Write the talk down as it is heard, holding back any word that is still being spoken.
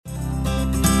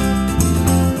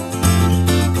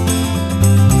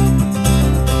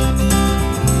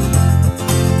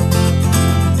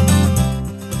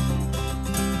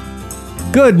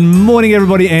Good morning,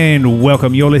 everybody, and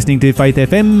welcome. You're listening to Faith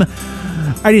FM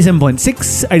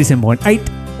 87.6,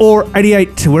 87.8, or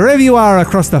 88, wherever you are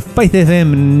across the Faith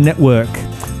FM network.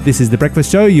 This is The Breakfast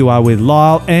Show. You are with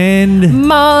Lyle and...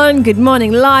 Mon. Good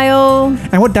morning, Lyle.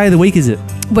 And what day of the week is it?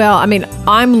 Well, I mean,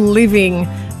 I'm living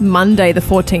Monday, the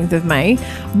 14th of May,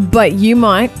 but you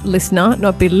might, listener,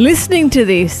 not be listening to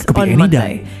this Could be on any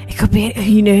Monday. day. It could be,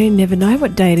 you never know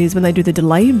what day it is when they do the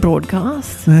delayed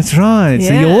broadcast. That's right. Yeah.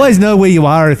 So you always know where you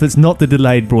are if it's not the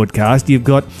delayed broadcast. You've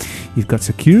got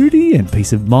security and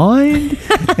peace of mind,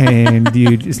 and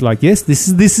you just like, yes, this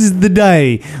is the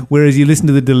day. Whereas you listen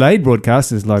to the delayed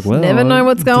broadcast, it's like, well, Never know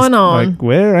what's going on. Like,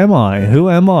 where am I? Who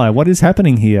am I? What is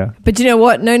happening here? But you know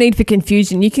what? No need for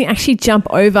confusion. You can actually jump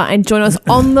over and join us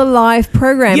on the live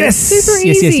program. Yes, It's super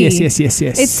easy. yes.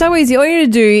 It's so easy. All you need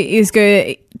to do is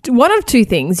go one of two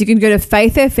things. You can go to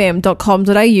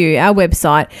faithfm.com.au, our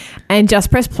website, and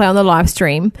just press play on the live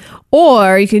stream,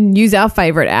 or you can use our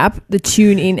favourite app, the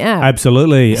TuneIn app.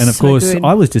 Absolutely. And of So course, good.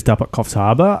 I was just up at Coffs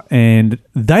Harbour, and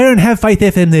they don't have Faith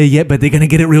FM there yet, but they're going to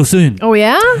get it real soon. Oh,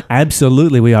 yeah?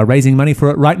 Absolutely. We are raising money for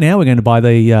it right now. We're going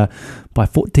to buy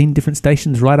 14 different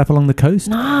stations right up along the coast.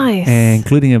 Nice.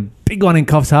 Including a big one in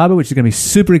Coffs Harbour, which is going to be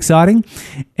super exciting.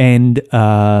 And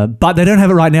but they don't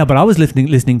have it right now. But I was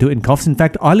listening to it in Coffs. In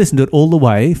fact, I listened to it all the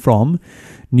way from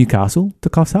Newcastle to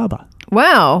Coffs Harbour.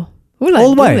 Wow. Ooh,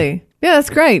 All the way. really? Yeah, that's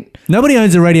great. Nobody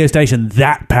owns a radio station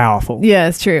that powerful. Yeah,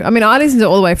 it's true. I mean, I listened to it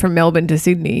all the way from Melbourne to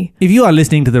Sydney. If you are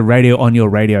listening to the radio on your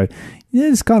radio,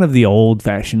 it's kind of the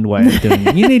old-fashioned way of doing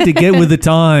it. You need to get with the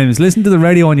times. Listen to the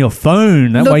radio on your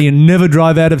phone. That Look- way you never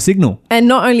drive out of signal. And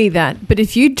not only that, but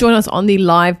if you join us on the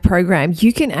live program,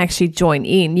 you can actually join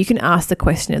in. You can ask the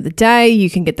question of the day. You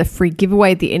can get the free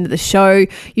giveaway at the end of the show.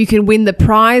 You can win the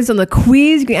prize on the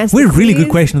quiz. You can answer We're the a really quiz.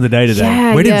 good question of the day today.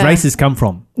 Yeah, Where did yeah. races come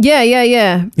from? Yeah. You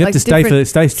have to stay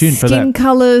tuned for skin that.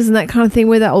 colours and that kind of thing,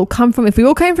 where that all come from. If we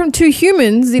all came from two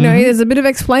humans, there's a bit of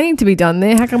explaining to be done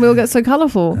there. How come we all get so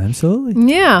colourful? Absolutely.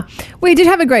 Yeah, we did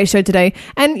have a great show today.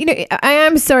 And, I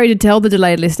am sorry to tell the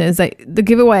delayed listeners that the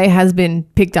giveaway has been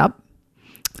picked up.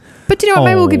 But you know what?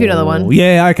 Maybe we'll give you another one.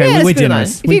 Yeah, okay. Yeah, we're let's do another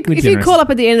generous. one. If you We're generous. call up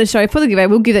at the end of the show for the giveaway,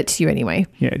 we'll give that to you anyway.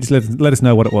 Yeah, just let us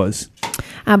know what it was.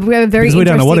 But we have a very Because we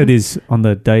don't know what it interesting- is on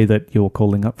the day that you're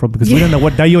calling up from, because we don't know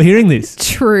what day you're hearing this.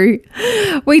 True.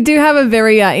 We do have a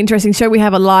very interesting show. We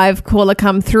have a live caller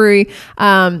come through,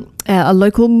 a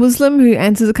local Muslim who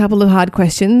answers a couple of hard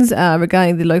questions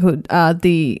regarding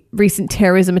the recent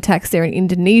terrorism attacks there in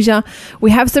Indonesia.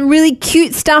 We have some really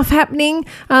cute stuff happening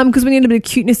because we need a bit of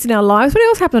cuteness in our lives. What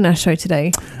else happened on our show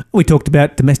today? We talked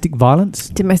about domestic violence.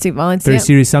 Domestic violence. Very yeah.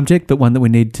 serious subject, but one that we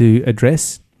need to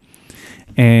address.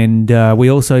 And we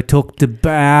also talked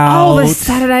about... Oh, the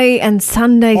Saturday and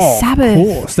Sunday Sabbath. Of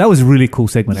course. That was a really cool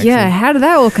segment, actually. Yeah, how did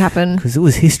that all happen? Because it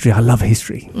was history. I love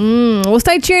history. Well,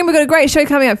 stay tuned. We've got a great show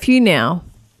coming up for you now.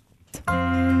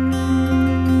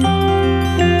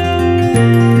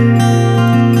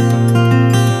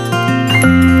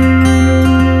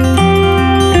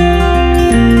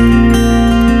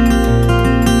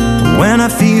 When I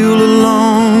feel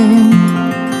alone,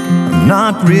 I'm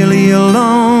not really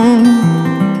alone.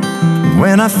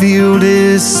 When I feel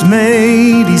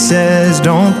dismayed, he says,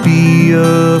 don't be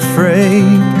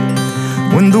afraid.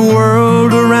 When the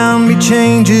world around me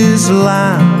changes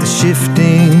like the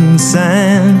shifting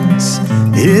sands,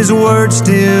 his word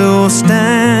still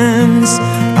stands.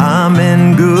 I'm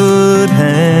in good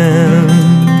hands.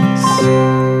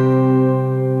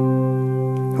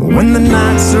 When the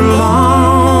nights are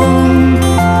long,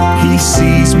 he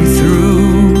sees me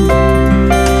through.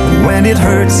 When it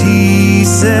hurts, he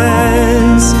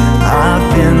says, I've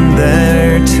been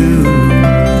there too.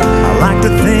 I like to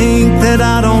think that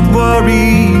I don't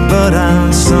worry, but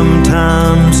I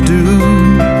sometimes do.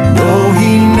 Though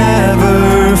he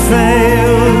never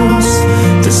fails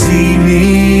to see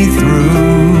me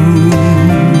through,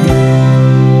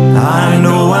 I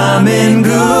know I'm in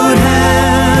good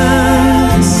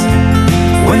hands.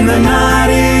 When the night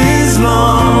is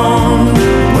long,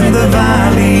 when the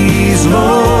valley's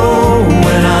low,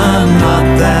 when I'm not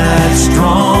that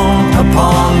strong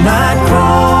upon that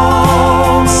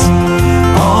cross,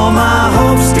 all my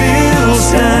hope still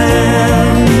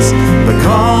stands,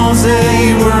 because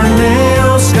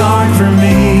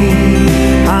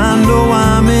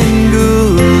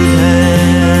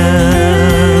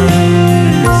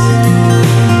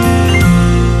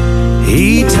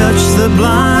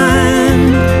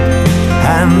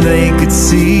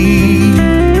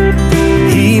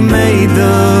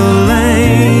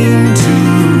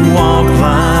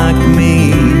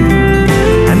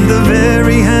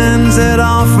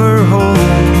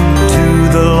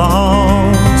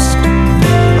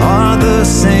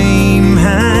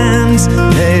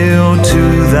nailed to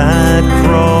that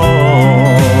cross.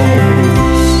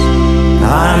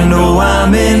 I know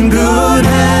I'm in good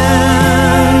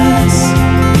hands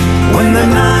when the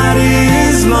night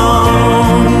is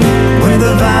long, when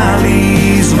the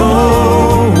valley's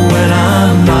low, when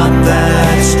I'm not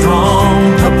that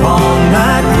strong upon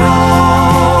that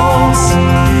cross.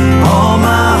 All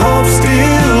my hope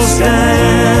still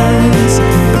stands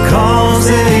because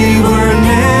they were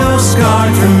nail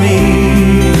scarred for me.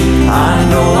 I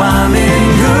know I'm in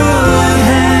good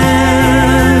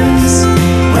hands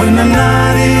when the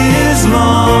night is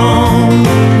long,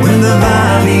 when the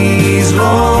valley's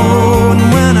low, and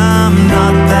when I'm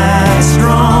not that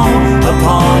strong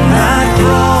upon that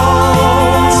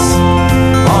cross.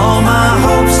 All my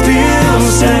hope still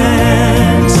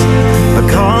stands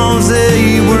because they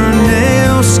were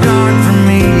nail scarred for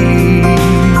me.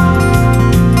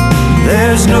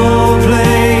 There's no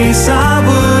place I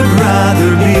would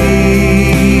rather be.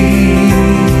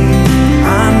 I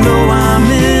know I'm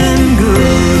in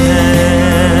good hands.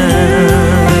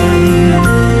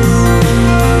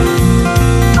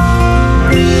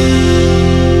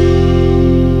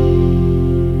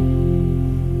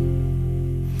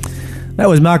 That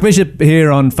was Mark Bishop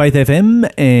here on Faith FM,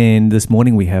 and this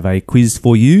morning we have a quiz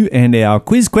for you, and our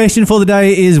quiz question for the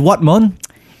day is what, Mon?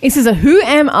 This is a Who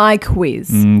Am I quiz.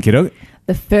 Kiddo.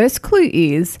 The first clue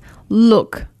is,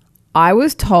 look, I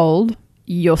was told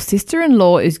your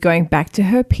sister-in-law is going back to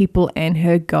her people and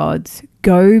her gods.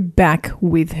 Go back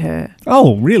with her.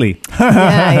 Oh, really?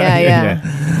 Yeah.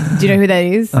 Do you know who that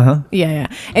is? Uh-huh. Yeah.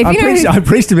 If you know who- I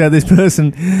preached about this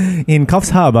person in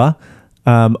Coffs Harbour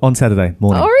on Saturday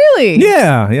morning. Oh, really?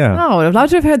 Yeah. Oh, I'd love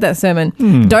to have heard that sermon.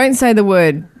 Don't say the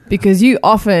word, because you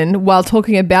often, while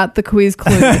talking about the quiz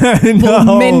clue,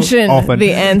 will mention often.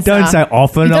 the answer. Don't say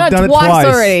often. You've I've done done it twice twice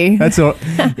already. That's all.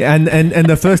 And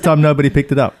the first time nobody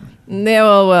picked it up. Yeah,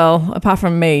 well, apart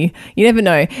from me, you never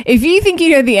know. If you think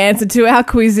you know the answer to our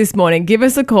quiz this morning, give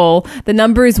us a call. The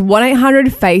number is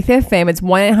 1-800-FAITH-FM. It's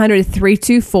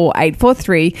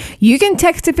 1-800-324-843. You can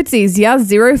text if it's easier,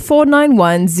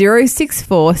 0491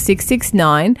 064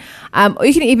 669. Or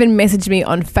you can even message me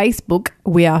on Facebook.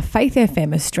 We are Faith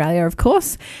FM Australia, of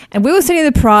course. And we will send you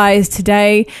the prize.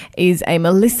 Today is a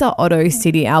Melissa Otto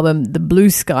CD album, the Blue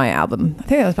Sky album. I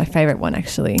think that was my favourite one,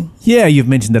 actually. Yeah, you've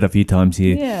mentioned that a few times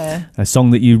here. Yeah. A song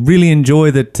that you really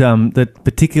enjoy that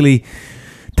particularly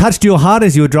touched your heart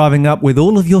as you were driving up with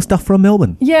all of your stuff from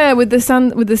Melbourne. Yeah, with the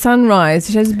sunrise.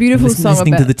 She has a beautiful song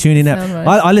Listening about to the TuneIn app.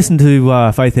 sunrise. I listened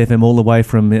to Faith FM all the way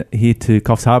from here to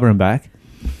Coffs Harbour and back.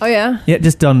 Oh, yeah? Yeah,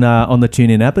 just on the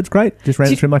TuneIn app. It's great. Just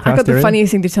ran it through my car I got the stereo.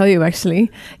 funniest thing to tell you,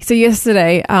 actually. So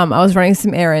yesterday, I was running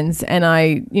some errands and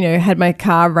I, had my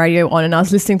car radio on and I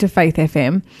was listening to Faith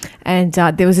FM, and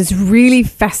there was this really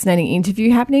fascinating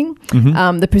interview happening.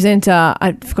 The presenter,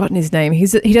 I'd forgotten his name.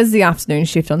 He does the afternoon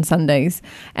shift on Sundays,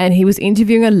 and he was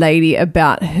interviewing a lady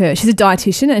about her. She's a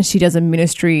dietitian and she does a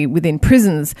ministry within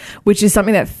prisons, which is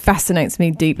something that fascinates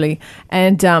me deeply.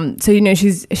 And so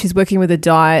she's working with a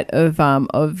diet of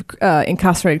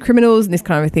incarcerated criminals and this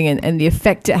kind of thing, and the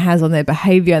effect it has on their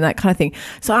behavior and that kind of thing.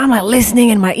 So I'm like listening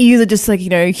and my ears are just like,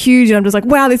 huge, and I'm just like,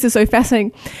 wow, this is so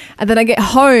fascinating. And then I get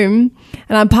home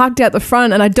and I'm parked out the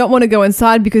front and I don't want to go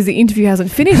inside because the interview hasn't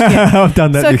finished yet. I've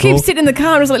done that so before. I keep sitting in the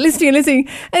car and just like listening.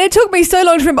 And it took me so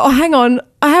long to remember, oh, hang on,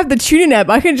 I have the TuneIn app.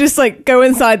 I can just like go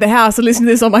inside the house and listen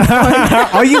to this on my phone.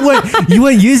 Oh, you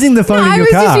weren't using the phone No, in I your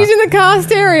was car. just using the car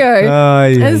stereo. Oh,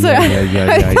 yeah, And so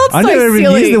I felt I so never even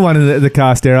silly. used the one in the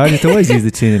car stereo. I just always use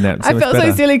the TuneIn app. I felt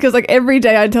so silly because like every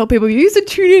day I'd tell people use the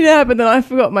TuneIn app, and then I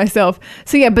forgot myself.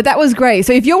 So yeah, but that was great.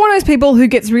 So if you're one of those people who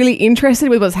gets really interested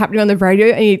with what's happening on the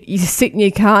radio and you sit in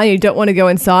your car and you don't want to go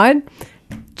inside,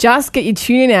 just get your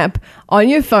TuneIn app on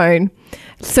your phone,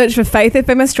 search for Faith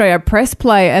FM Australia, press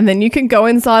play, and then you can go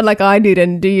inside like I did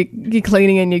and do your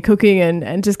cleaning and your cooking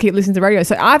and just keep listening to radio.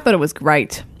 So I thought it was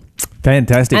great.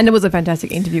 Fantastic. And it was a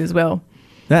fantastic interview as well.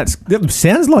 That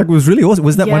sounds like it was really awesome.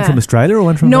 Was that one Yeah. from Australia or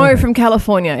one from No, America? from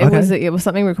California. Okay. It was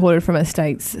something recorded from the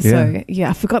States. Yeah. So yeah,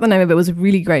 I forgot the name of it. It was a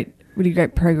really great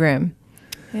program.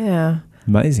 Yeah.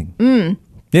 Amazing.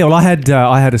 Yeah, well, I had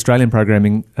Australian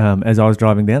programming as I was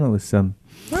driving down. It was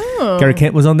Gary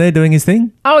Kent was on there doing his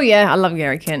thing. Oh yeah, I love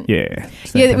Gary Kent. Yeah.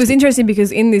 Yeah, it was interesting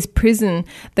because in this prison,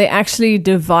 they actually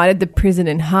divided the prison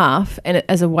in half, and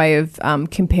as a way of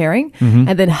comparing.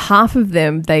 And then half of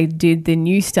them, they did the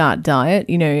New Start diet.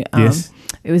 Yes.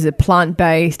 It was a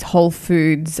plant-based, whole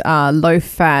foods,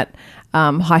 low-fat,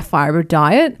 high fiber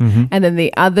diet. And then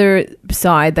the other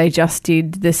side, they just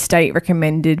did the state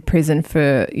recommended prison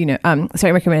for,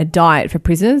 state recommended diet for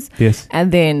prisoners. Yes.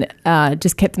 And then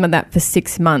just kept them on that for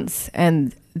 6 months.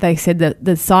 And they said that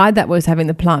the side that was having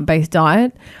the plant-based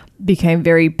diet became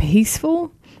very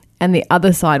peaceful, and the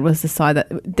other side was the side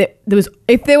that there was.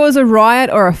 If there was a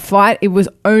riot or a fight, it was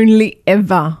only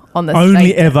ever on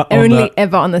the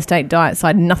ever on the state diet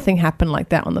side. Nothing happened like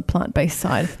that on the plant-based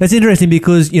side. That's interesting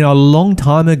because, a long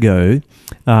time ago,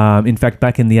 in fact,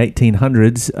 back in the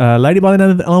 1800s, a lady by the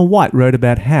name of Ellen White wrote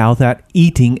about how that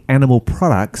eating animal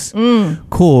products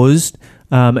caused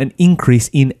an increase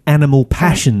in animal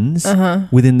passions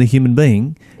within the human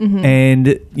being, and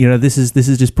this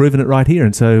is just proven it right here.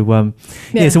 And so,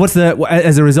 so what's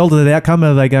as a result of that outcome?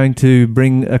 Are they going to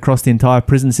bring across the entire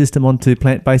prison system onto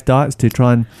plant-based diets to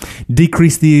try and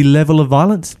decrease the level of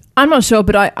violence? I'm not sure,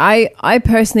 but I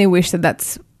personally wish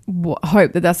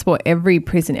hope that that's what every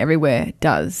prison everywhere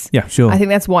does. Yeah, sure. I think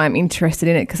that's why I'm interested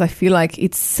in it, because I feel like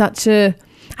it's such an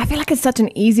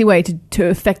easy way to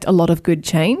affect a lot of good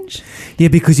change. Yeah,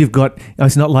 because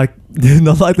it's not like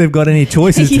they've got any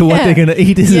choices to what they're going to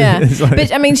eat, is it?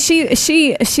 But I mean,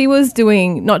 she was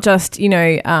doing not just,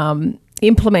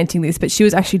 implementing this, but she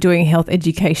was actually doing health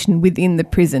education within the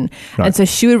prison. Right. And so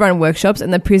she would run workshops,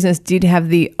 and the prisoners did have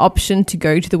the option to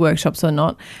go to the workshops or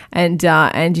not, and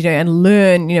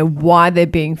learn, why they're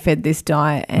being fed this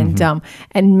diet. And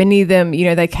and many of them,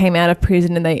 they came out of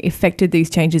prison and they effected these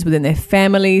changes within their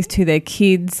families, to their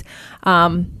kids,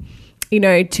 to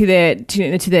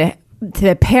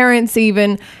their parents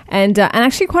even, and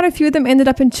actually quite a few of them ended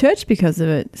up in church because of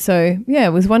it. So yeah, it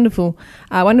was wonderful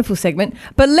segment.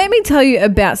 But let me tell you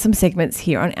about some segments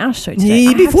here on our show today.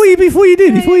 Yeah, before you do,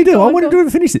 I wanted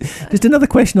to finish it. Just another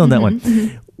question on that one.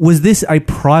 Was this a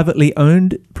privately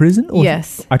owned prison?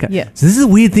 Yes. Okay. Yeah. So this is a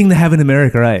weird thing to have in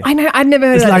America, eh? I know. I'd never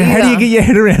heard of that. It's like, either. how do you get your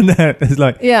head around that? It's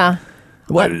like, yeah.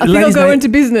 I think I'll go into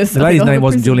business. The lady's name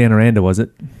wasn't Juliana Aranda, was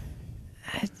it?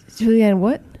 Julianne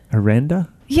what? Aranda?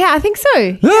 Yeah, I think so.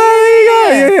 Oh,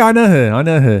 there you go. Yeah, I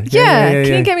know her. Yeah.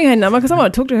 Can you get me her number? Because I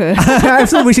want to talk to her.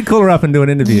 Absolutely. We should call her up and do an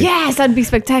interview. Yes, that'd be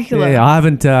spectacular. Yeah, I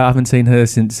haven't seen her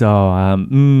since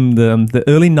the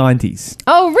early 90s.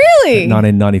 Oh, really?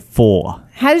 1994.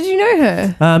 How did you know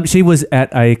her? She was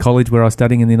at a college where I was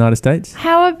studying in the United States.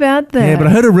 How about that? Yeah, but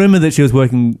I heard a rumor that she was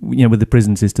working, with the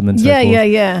prison system and so forth.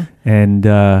 Yeah.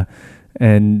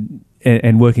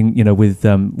 And working,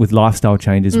 with lifestyle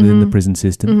changes within the prison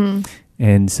system.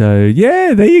 And so,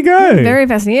 yeah, there you go. Very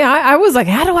fascinating. Yeah, I was like,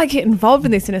 how do I get involved in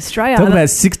this in Australia? Talk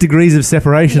about 6 degrees of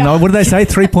separation. Yeah. What do they say?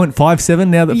 3.57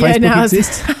 now that Facebook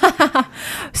exists?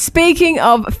 Speaking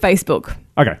of Facebook.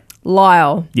 Okay.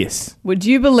 Lyle. Yes. Would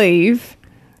you believe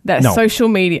that No. social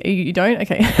media... You don't?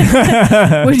 Okay.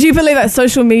 Would you believe that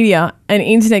social media and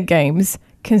internet games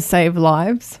can save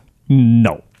lives?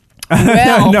 No.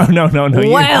 Well, no.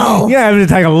 Well, you have to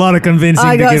take a lot of convincing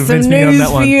I to got convince some me on news that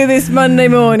for one. you this Monday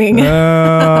morning.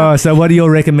 So what are you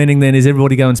recommending then? Is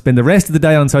everybody go and spend the rest of the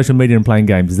day on social media and playing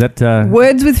games? Is that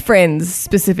Words with Friends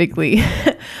specifically?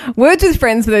 Words with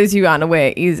Friends, for those of you who aren't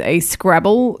aware, is a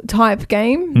Scrabble type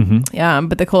game,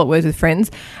 but they call it Words with Friends.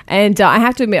 And I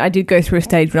have to admit, I did go through a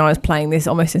stage when I was playing this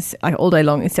almost all day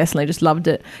long incessantly. Just loved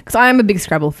it because I am a big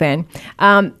Scrabble fan.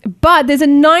 But there's a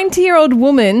 90-year-old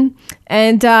woman,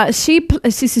 and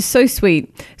this is so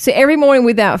sweet. So every morning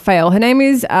without fail, her name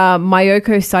is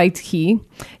Mayoko Saiki.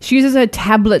 She uses her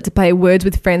tablet to play Words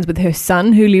with Friends with her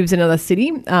son, who lives in another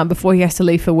city, before he has to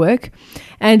leave for work.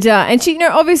 And she,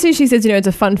 obviously she says, it's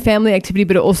a fun family activity,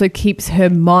 but it also keeps her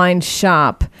mind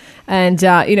sharp. And,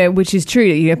 which is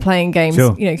true, playing games,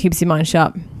 sure. Keeps your mind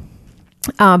sharp.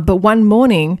 But one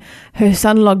morning, her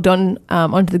son logged on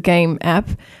onto the game app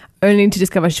only to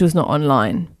discover she was not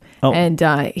online. Oh. And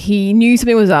he knew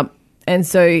something was up. And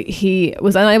so he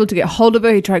was unable to get hold of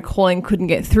her. He tried calling, couldn't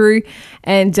get through.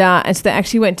 And so they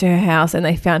actually went to her house and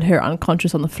they found her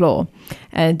unconscious on the floor.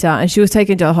 And she was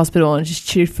taken to a hospital and just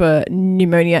treated for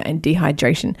pneumonia and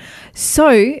dehydration.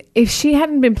 So if she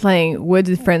hadn't been playing Words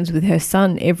with Friends with her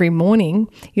son every morning,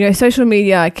 social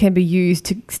media can be used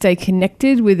to stay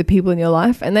connected with the people in your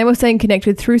life. And they were staying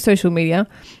connected through social media.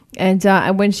 And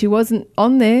when she wasn't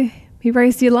on there, he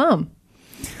raised the alarm.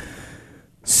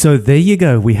 So there you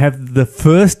go. We have the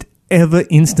first ever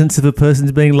instance of a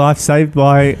person's being life saved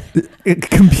by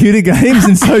computer games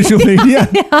and social media.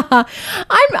 Yeah.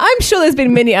 I'm sure there's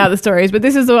been many other stories, but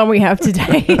this is the one we have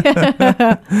today.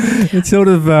 It's sort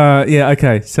of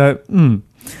okay. So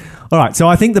all right. So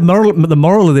I think the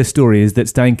moral of this story is that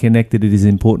staying connected is an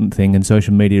important thing, and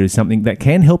social media is something that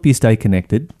can help you stay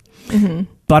connected,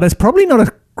 but it's probably not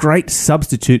a great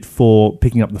substitute for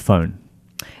picking up the phone.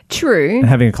 True. And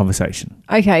having a conversation.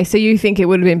 Okay, so you think it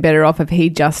would have been better off if he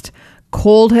just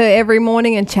called her every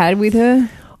morning and chatted with her?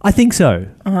 I think so.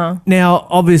 Now,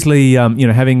 obviously,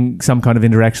 having some kind of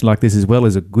interaction like this as well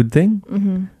is a good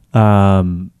thing.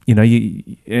 And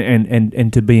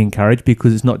to be encouraged,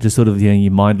 because it's not just sort of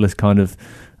your mindless kind of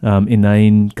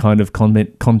inane kind of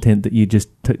content that you just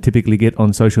typically get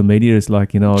on social media. It's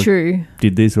like, True. I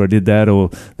did this or I did that,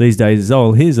 or these days,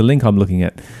 here's a link I'm looking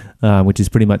at, which is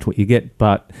pretty much what you get.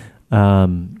 But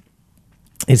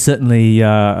it's certainly,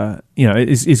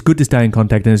 it's good to stay in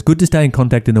contact, and it's good to stay in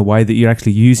contact in a way that you're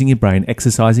actually using your brain,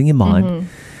 exercising your mind.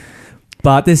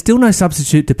 But there's still no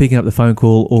substitute to picking up the phone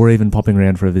call or even popping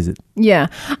around for a visit. Yeah.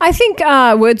 I think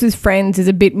Words with Friends is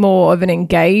a bit more of an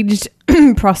engaged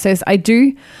process. I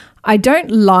don't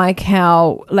like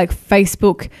how, like,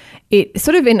 Facebook, it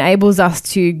sort of enables us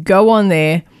to go on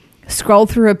there, scroll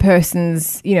through a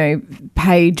person's,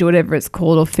 page or whatever it's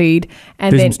called, or feed,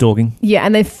 and Do then some stalking. Yeah,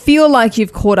 and they feel like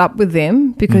you've caught up with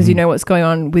them because you know what's going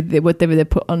on with whatever they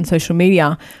put on social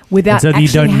media without. And so you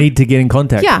don't need to get in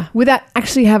contact. Yeah, without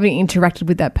actually having interacted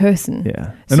with that person.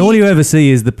 Yeah, and all you ever see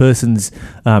is the person's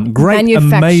great,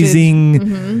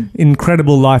 amazing,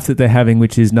 incredible life that they're having,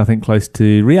 which is nothing close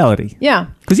to reality. Yeah.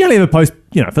 Because you only ever post,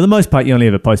 for the most part, you only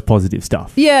ever post positive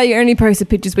stuff. Yeah, you only post the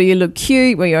pictures where you look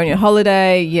cute, where you're on your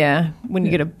holiday, when you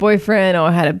get a boyfriend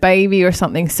or had a baby or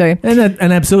something. So,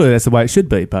 and absolutely, that's the way it should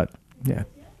be. But yeah,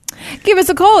 give us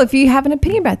a call if you have an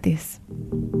opinion about this.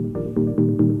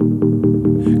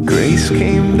 Grace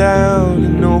came down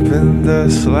and opened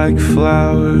us like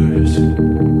flowers.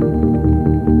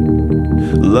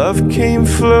 Love came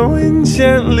flowing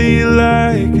gently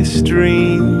like a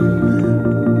stream.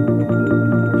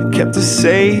 Kept us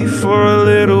safe for a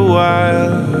little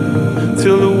while,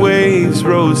 till the waves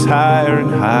rose higher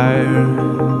and higher.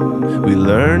 We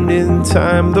learned in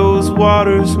time those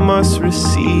waters must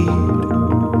recede,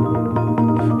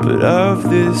 but of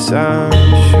this I'm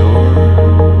sure.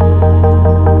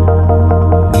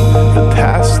 The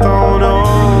past don't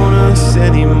own us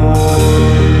anymore.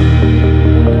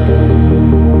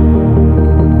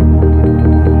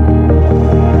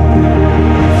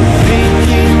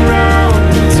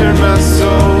 My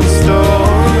soul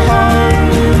stone hard.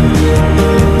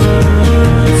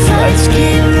 Flights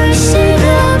keep rushing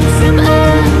up from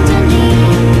underneath.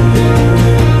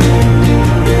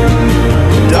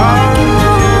 Dark and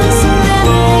lonesome.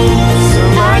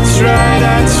 I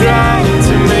tried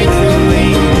to make them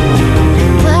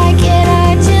leave. Why can't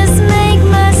I just make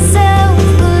myself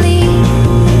believe?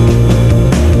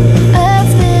 Of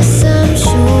this I'm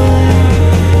sure.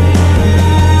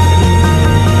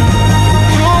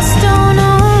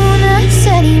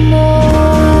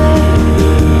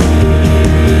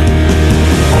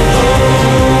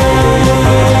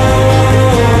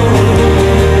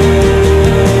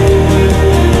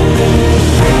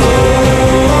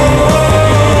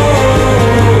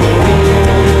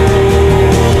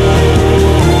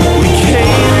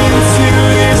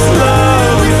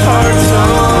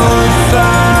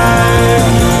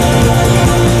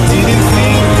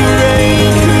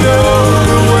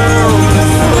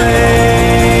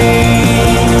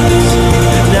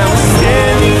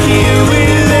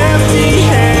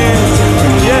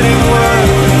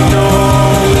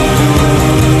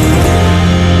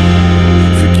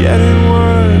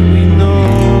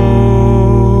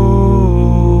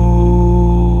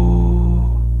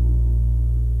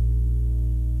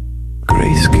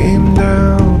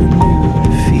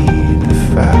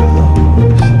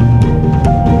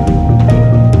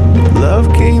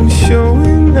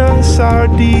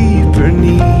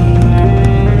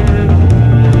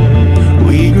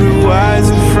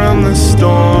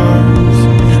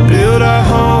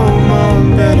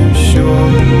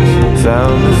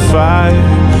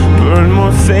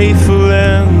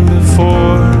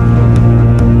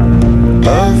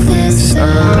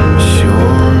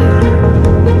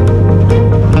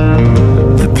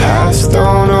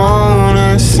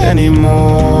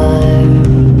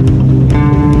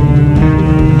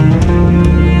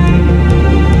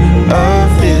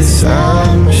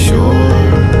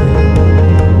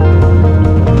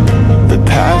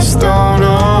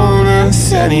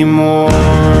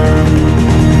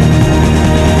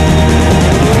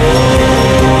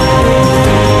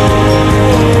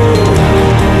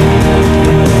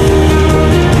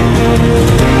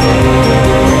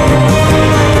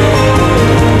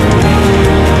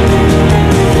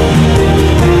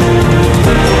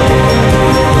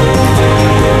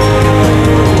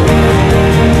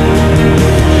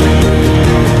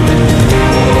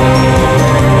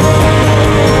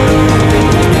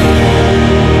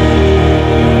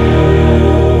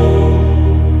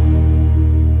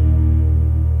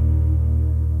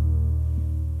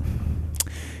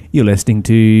 You're listening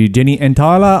to Jenny and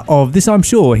Tyler of This I'm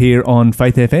Sure here on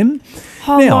Faith FM.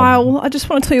 Oh, Now- Lyle, I just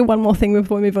want to tell you one more thing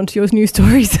before we move on to your news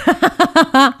stories.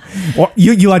 What,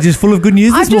 you are just full of good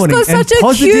news this I've just morning. got and such a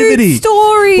positivity. cute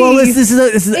story. Well, this is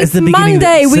it's the beginning.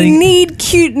 Monday. Of We seeing- need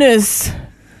cuteness.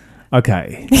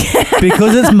 Okay.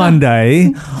 Because it's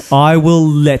Monday, I will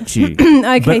let you.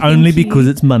 Okay, but thank only you. because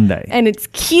it's Monday. And it's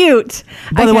cute.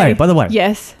 By the way.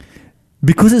 Yes.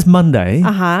 Because it's Monday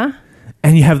Uh-huh.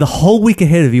 and you have the whole week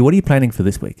ahead of you, what are you planning for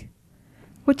this week?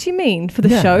 What do you mean? For the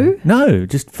Yeah. show? No,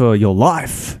 just for your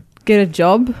life. Get a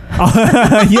job?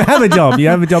 You have a job. You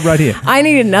have a job right here. I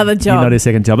need another You job. not a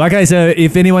second job. Okay, so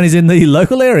if anyone is in the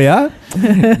local area,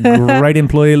 great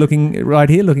employer looking right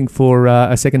here, looking for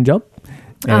a second job,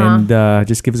 and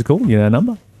just give us a call. You know our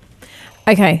number.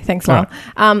 Okay, thanks, Lyle.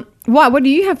 What do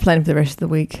you have planned for the rest of the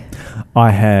week?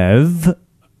 I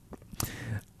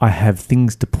have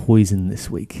things to poison this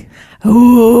week.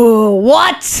 Ooh,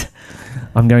 what?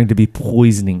 I'm going to be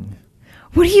poisoning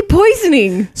What are you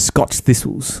poisoning? Scotch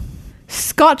thistles.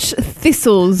 Scotch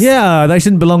thistles. Yeah, they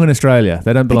shouldn't belong in Australia.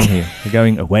 They don't belong here. They're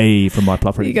going away from my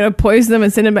property. You're going to poison them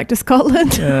and send them back to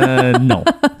Scotland? No.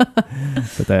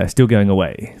 But they are still going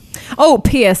away. Oh,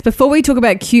 P.S. Before we talk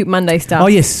about cute Monday stuff. Oh,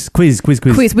 yes. Quiz. Quiz.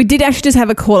 We did actually just have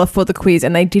a caller for the quiz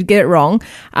and they did get it wrong.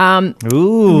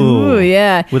 Ooh.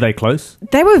 Yeah. Were they close?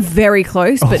 They were very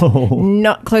close, but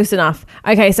not close enough.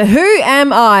 Okay, so who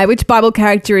am I? Which Bible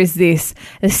character is this?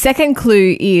 The second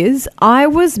clue is I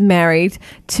was married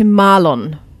to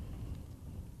Marlon.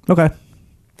 Okay.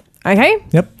 Okay?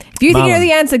 Yep. If you think you know Marlon.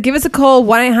 the answer, give us a call,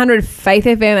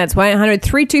 1-800-FAITH-FM. That's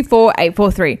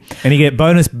 1-800-324-843. And you get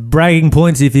bonus bragging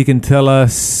points if you can tell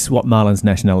us what Marlon's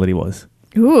nationality was.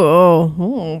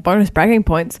 Ooh, bonus bragging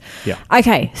points. Yeah.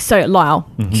 Okay, so Lyle,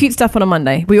 cute stuff on a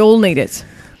Monday. We all need it.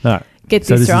 All right. Get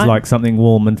So this this right. is like something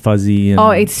warm and fuzzy. And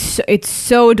Oh, it's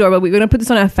so adorable. We're going to put this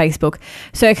on our Facebook.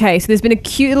 So, okay, so there's been a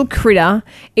cute little critter.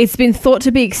 It's been thought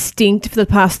to be extinct for the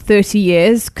past 30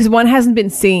 years because one hasn't been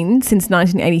seen since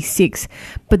 1986,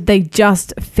 but they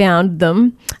just found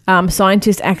them.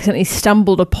 Scientists accidentally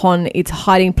stumbled upon its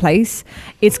hiding place.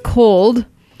 It's called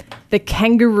the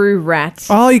kangaroo rat.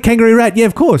 Oh, you kangaroo rat. Yeah,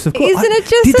 of course. Isn't it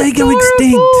just Did they go adorable?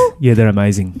 extinct? Yeah, they're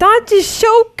amazing. That is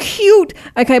so cute.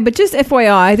 Okay, but just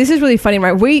FYI, this is really funny,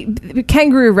 right? We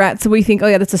kangaroo rats, we think, oh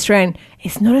yeah, that's Australian.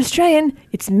 It's not Australian.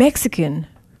 It's Mexican.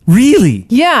 Really?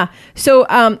 Yeah. So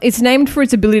it's named for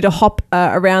its ability to hop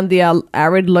around the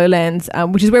arid lowlands,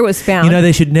 which is where it was found. You know,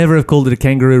 they should never have called it a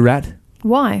kangaroo rat.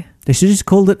 Why? They should have just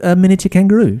called it a miniature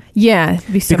kangaroo. Yeah.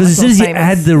 It'd be so Because as much soon as more you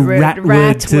famous. add the rat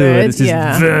word to it, it's just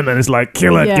yeah. vermin. It's like,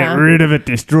 kill it, Yeah. get rid of it,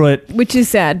 destroy it. Which is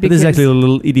sad But because there's actually a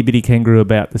little itty-bitty kangaroo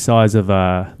about the size of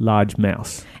a large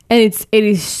mouse. and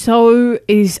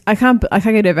I can't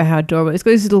get over how adorable. It's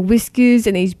got these little whiskers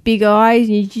and these big eyes.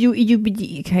 And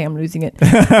okay, I'm losing it.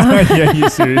 Yeah, you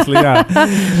seriously are.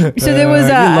 So there was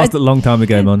you lost it a long time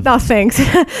ago, man. Oh, thanks.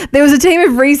 There was a team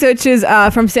of researchers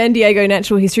from San Diego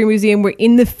Natural History Museum were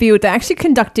in the field. They're actually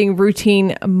conducting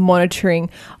routine monitoring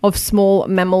of small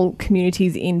mammal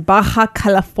communities in Baja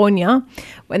California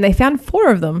when they found 4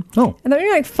 of them. Oh. And they're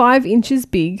only like 5 inches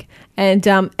big. And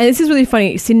this is really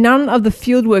funny. See, none of the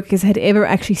field workers had ever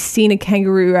actually seen a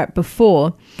kangaroo rat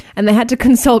before, and they had to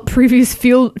consult previous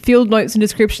field notes and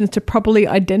descriptions to properly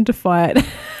identify it.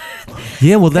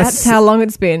 Yeah, well, That's how long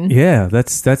it's been. Yeah,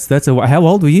 that's how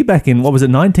old were you back in, what was it,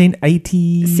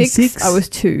 1986? I was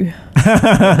 2.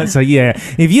 So, yeah,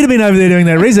 if you'd have been over there doing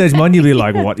that research, man, you'd be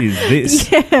like, what is this?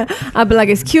 Yeah, I'd be like,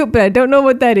 it's cute, but I don't know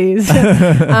what that is.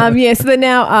 So they're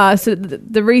now,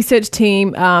 the research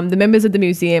team, the members of the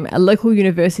museum, local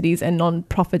universities and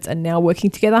non-profits are now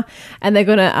working together, and they're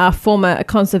going to form a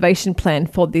conservation plan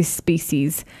for this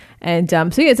species. And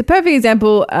it's a perfect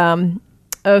example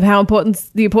of how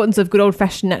the importance of good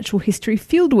old-fashioned natural history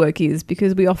fieldwork is,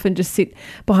 because we often just sit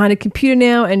behind a computer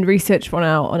now and research on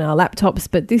our laptops,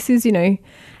 but this is, Getting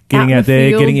in out the there,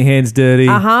 field. getting your hands dirty.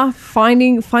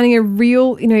 Finding a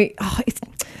real,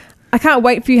 I can't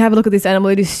wait for you to have a look at this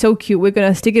animal. It is so cute. We're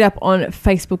going to stick it up on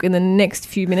Facebook in the next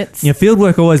few minutes. Yeah, field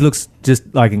work always looks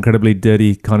just like incredibly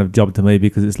dirty kind of job to me,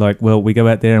 because it's like, well, we go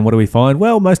out there and what do we find?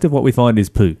 Well, most of what we find is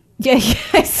poo. Yeah,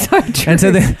 it's so true. And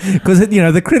so, because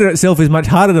the critter itself is much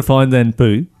harder to find than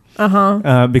poo,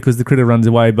 because the critter runs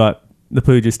away, but the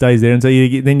poo just stays there, and so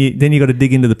then you got to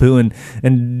dig into the poo and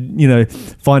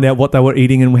find out what they were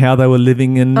eating and how they were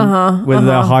living and whether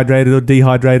they were hydrated or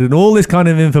dehydrated and all this kind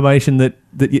of information that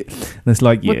and it's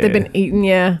like what they've been eating,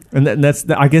 yeah. and that's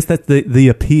I guess that's the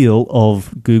appeal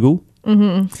of Google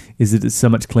Is that it's so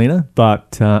much cleaner.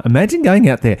 But imagine going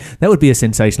out there. That would be a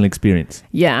sensational experience.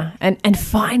 Yeah, and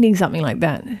finding something like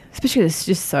that, especially it's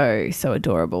just so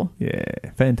adorable. Yeah,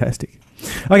 fantastic.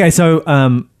 Okay, so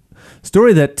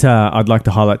story that I'd like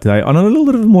to highlight today on a little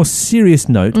bit of a more serious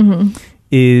note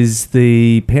is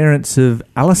the parents of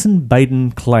Alison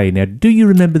Baden Clay. Now, do you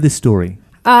remember this story?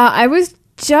 I was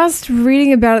just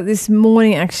reading about it this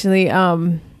morning, actually.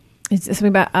 It's something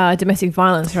about domestic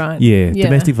violence, right? Yeah,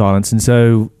 domestic violence. And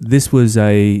so this was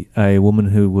a woman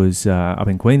who was up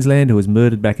in Queensland who was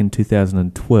murdered back in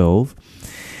 2012.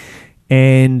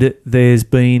 And there's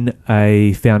been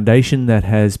a foundation that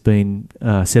has been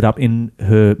set up in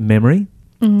her memory,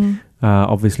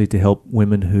 obviously to help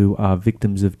women who are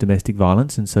victims of domestic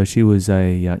violence. And so she was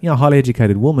a highly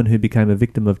educated woman who became a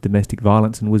victim of domestic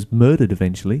violence and was murdered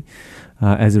eventually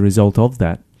as a result of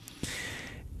that.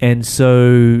 And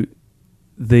so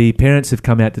the parents have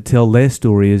come out to tell their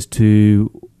story as to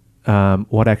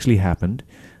what actually happened,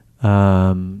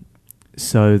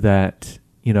 so that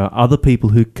other people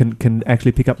who can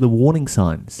actually pick up the warning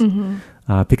signs,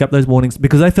 pick up those warnings,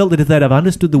 because they felt that if they'd have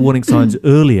understood the warning signs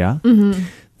earlier,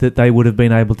 that they would have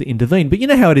been able to intervene. But you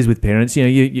know how it is with parents. Your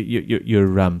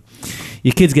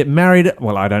kids get married.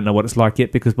 Well, I don't know what it's like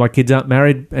yet because my kids aren't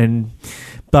married,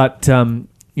 but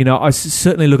I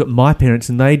certainly look at my parents,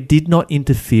 and they did not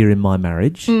interfere in my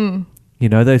marriage.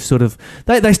 They sort of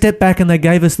they stepped back and they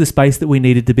gave us the space that we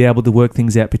needed to be able to work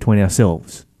things out between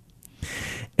ourselves.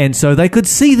 And so they could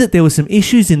see that there were some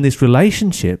issues in this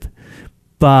relationship,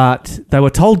 but they were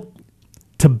told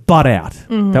to butt out.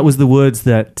 That was the words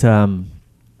that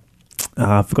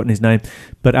I've forgotten his name,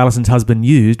 but Alison's husband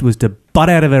used, was to butt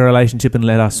out of our relationship and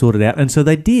let us sort it out. And so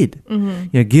they did.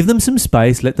 Give them some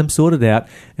space, let them sort it out,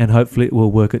 and hopefully it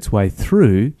will work its way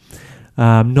through.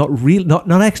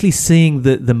 Not actually seeing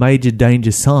the major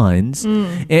danger signs.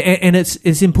 And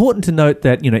it's important to note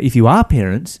that if you are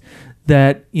parents,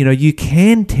 that you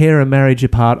can tear a marriage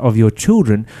apart of your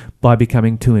children by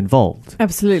becoming too involved.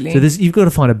 Absolutely. So you've got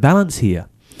to find a balance here.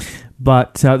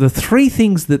 But the three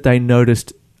things that they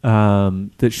noticed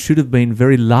that should have been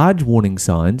very large warning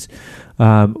signs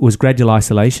was gradual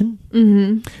isolation,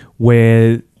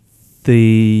 where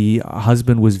the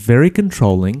husband was very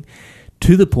controlling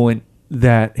to the point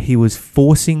that he was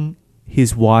forcing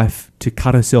his wife to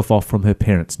cut herself off from her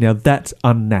parents. Now, that's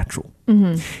unnatural.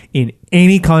 In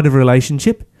any kind of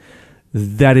relationship,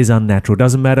 that is unnatural. It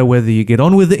doesn't matter whether you get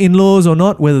on with the in-laws or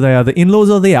not, whether they are the in-laws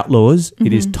or the outlaws.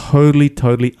 It is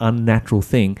totally unnatural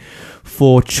thing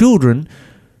for children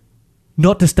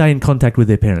not to stay in contact with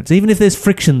their parents, even if there's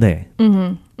friction there,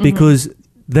 because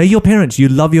they're your parents. You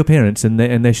love your parents, and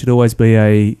there should always be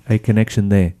a connection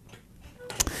there.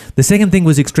 The second thing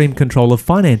was extreme control of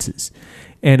finances.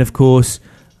 And, of course,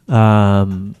 these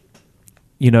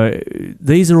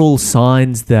are all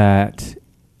signs that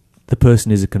the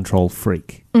person is a control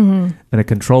freak. And a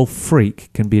control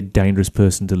freak can be a dangerous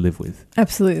person to live with.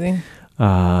 Absolutely.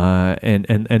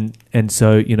 And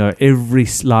so, every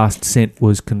last cent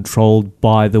was controlled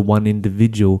by the one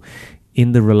individual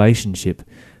in the relationship.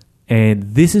 And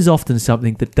this is often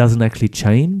something that doesn't actually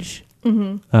change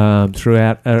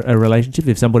throughout a relationship.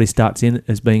 If somebody starts in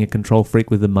as being a control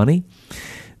freak with the money,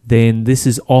 then this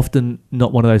is often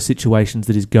not one of those situations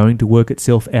that is going to work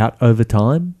itself out over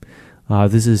time.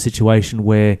 This is a situation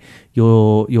where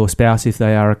your spouse, if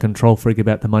they are a control freak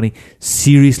about the money,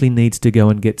 seriously needs to go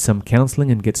and get some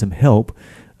counselling and get some help,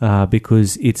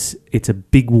 because it's a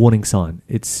big warning sign.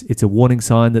 It's a warning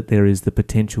sign that there is the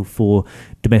potential for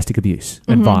domestic abuse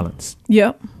and violence.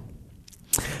 Yep.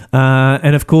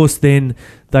 And of course, then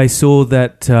they saw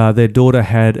that their daughter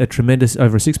had over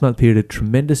a 6-month period, a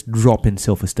tremendous drop in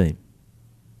self-esteem.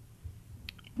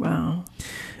 Wow.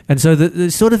 And so the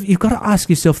sort of, you've got to ask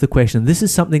yourself the question, this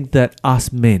is something that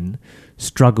us men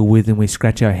struggle with and we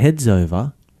scratch our heads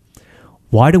over.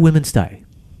 Why do women stay?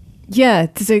 Yeah,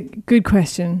 it's a good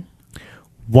question.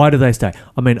 Why do they stay?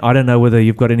 I mean, I don't know whether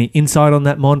you've got any insight on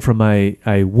that, Mon, from a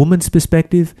woman's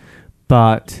perspective,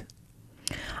 but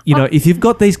if you've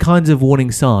got these kinds of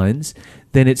warning signs,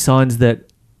 then it's signs that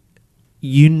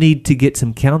you need to get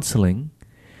some counselling.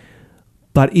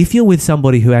 But if you're with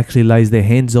somebody who actually lays their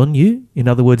hands on you, in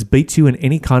other words, beats you in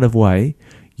any kind of way,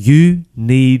 you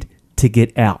need to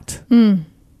get out. And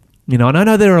I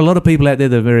know there are a lot of people out there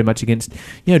that are very much against,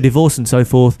 divorce and so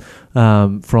forth,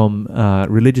 from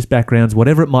religious backgrounds,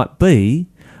 whatever it might be.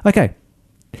 Okay,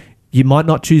 you might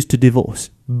not choose to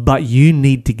divorce, but you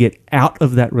need to get out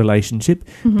of that relationship,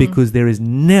 because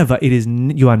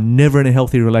you are never in a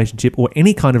healthy relationship or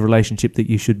any kind of relationship that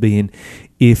you should be in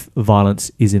if violence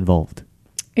is involved.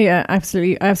 Yeah,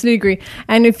 absolutely. I absolutely agree.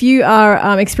 And if you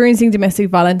are experiencing domestic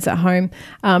violence at home,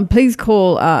 please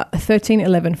call 13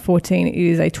 11 14. It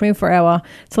is a 24-hour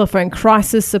telephone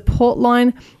crisis support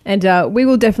line, and we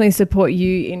will definitely support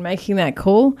you in making that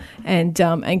call and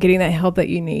getting that help that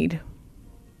you need.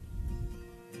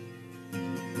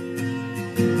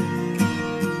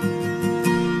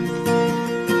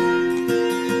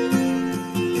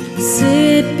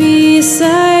 Sit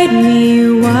beside me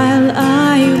while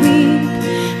I weep.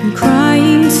 I'm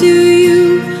crying to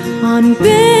you on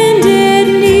bended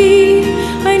knee.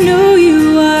 I know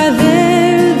you are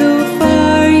there, though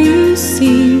far you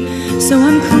seem. So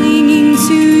I'm clinging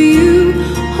to you.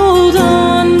 Hold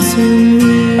on to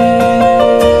me.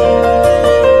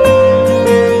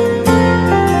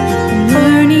 I'm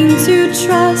learning to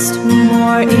trust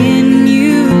more in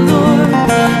you, Lord,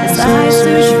 as I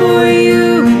search for you.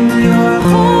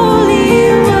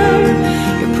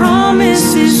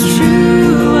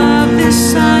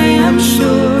 I am sure.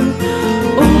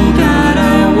 Oh God,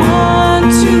 I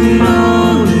want to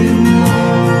know you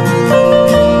more.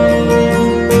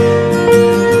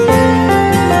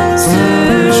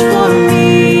 Search for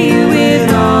me with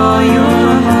all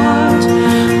your heart.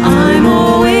 I'm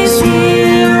always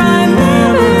here, I'm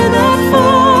never that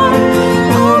far.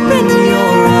 Open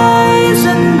your eyes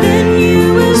and then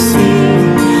you will see.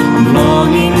 I'm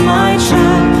longing, my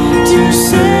child, to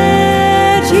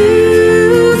set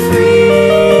you free.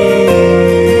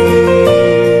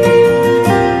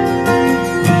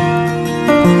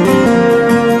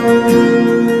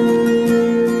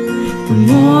 The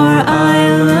more I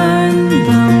learn,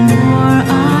 the more I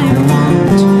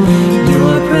want.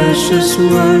 Your precious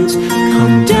words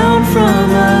come down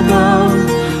from above.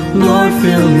 Lord,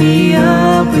 fill me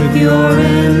up with your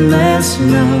endless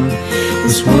love.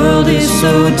 This world is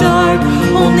so dark,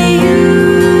 only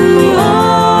you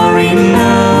are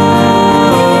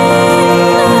enough.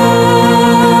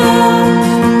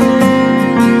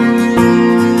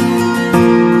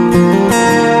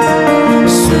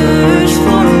 Search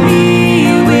for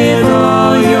me with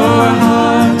all your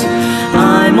heart.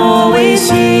 I'm always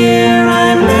here,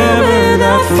 I'm never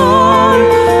that far.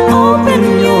 Open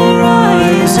your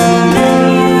eyes and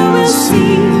then you will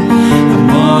see. I'm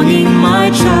longing, my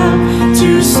child,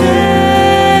 to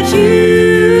set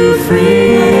you free.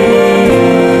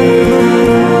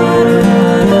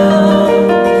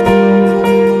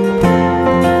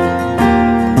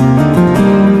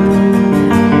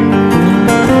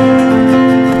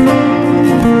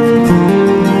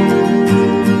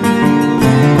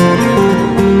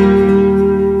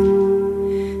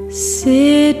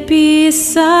 Sit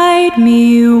beside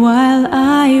me while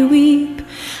I weep.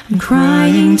 I'm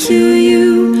crying to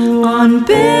you on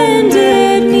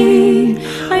bended knee.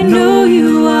 I know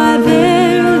you are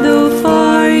there, though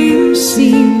far you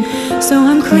seem. So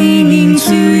I'm clinging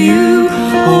to you.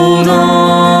 Hold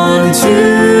on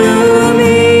to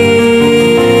me.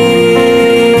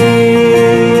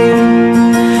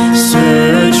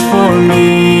 Search for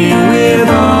me with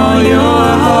all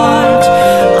your heart.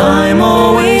 I'm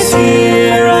always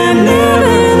here, I'm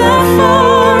never that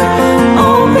far.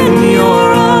 Open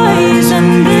your eyes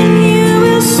and then you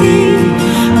will see.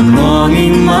 I'm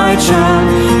longing, my child,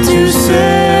 to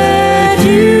set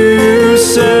you.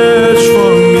 Search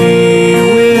for me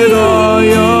with all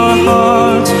your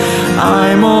heart.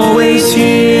 I'm always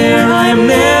here, I'm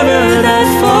never that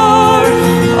far.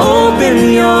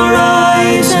 Open your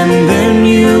eyes and then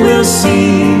you will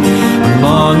see. I'm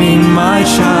longing, my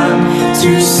child,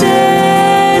 to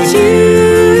set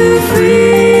you free.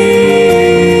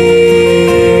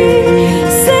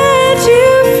 Set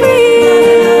you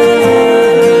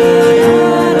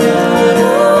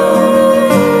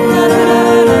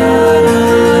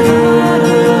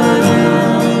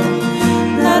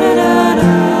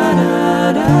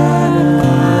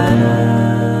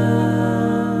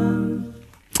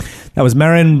That was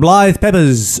Marion Blythe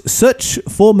Peppers, Search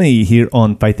for Me, here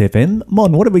on Faith FM.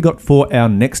 Mon, what have we got for our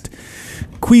next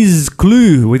quiz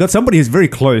clue? We got somebody who's very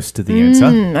close to the answer.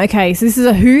 Okay, so this is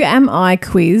a Who Am I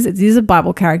quiz. It is a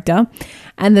Bible character.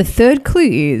 And the third clue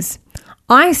is,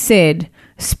 I said,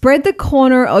 spread the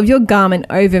corner of your garment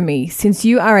over me, since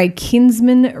you are a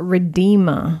kinsman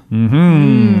redeemer.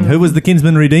 Who was the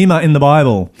kinsman redeemer in the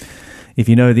Bible? If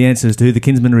you know the answers to who the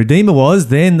kinsman redeemer was,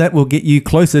 then that will get you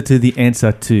closer to the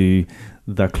answer to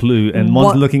the clue. And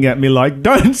Mon's looking at me like,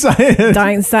 don't say it.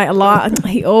 Don't say it a lot.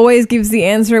 He always gives the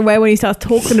answer away when he starts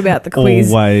talking about the quiz.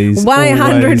 Always.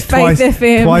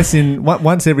 1-800-FAITH-FM.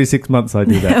 Once every 6 months I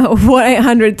do that.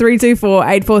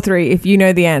 1-800-324-843 if you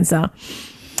know the answer.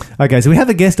 Okay, so we have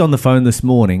a guest on the phone this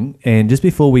morning, and just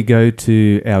before we go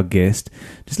to our guest,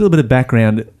 just a little bit of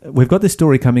background. We've got this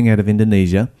story coming out of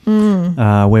Indonesia,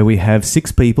 where we have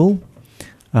 6 people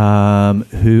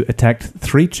who attacked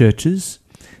 3 churches.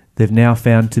 They've now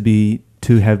found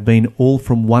to have been all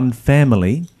from one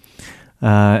family,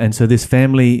 and so this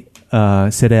family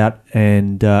set out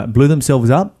and blew themselves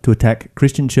up to attack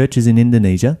Christian churches in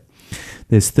Indonesia.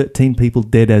 There's 13 people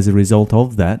dead as a result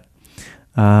of that.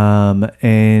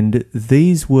 And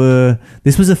this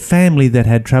was a family that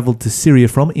had travelled to Syria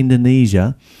from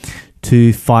Indonesia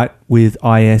to fight with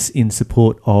IS in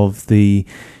support of the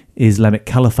Islamic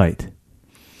Caliphate.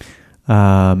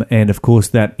 And of course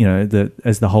that,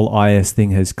 as the whole IS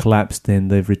thing has collapsed, then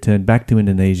they've returned back to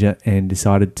Indonesia and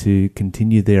decided to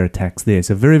continue their attacks there.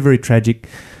 So very, very tragic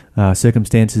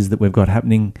circumstances that we've got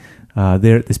happening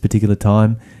there at this particular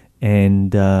time.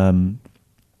 And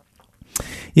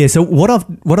so what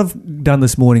I've done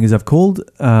this morning is I've called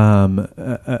a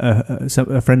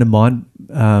friend of mine,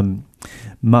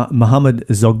 Muhammad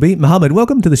Zogby. Muhammad,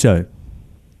 welcome to the show.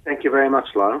 Thank you very much,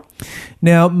 Lyle.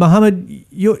 Now, Muhammad,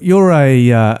 you're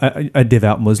a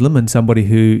devout Muslim and somebody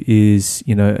who is,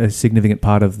 a significant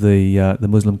part of the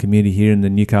Muslim community here in the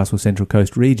Newcastle Central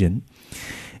Coast region.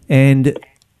 And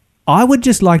I would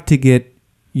just like to get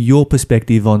your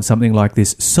perspective on something like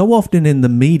this. So often in the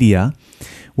media,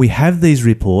 we have these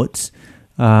reports,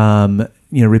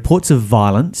 reports of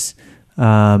violence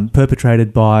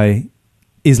perpetrated by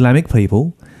Islamic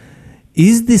people.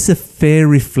 Is this a fair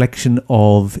reflection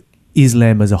of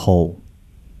Islam as a whole?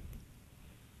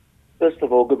 First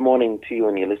of all, good morning to you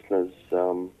and your listeners.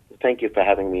 Thank you for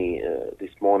having me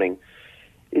this morning.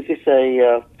 Is this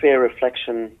a fair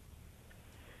reflection?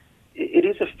 It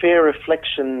is a fair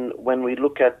reflection when we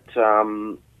look at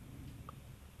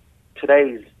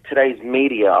today's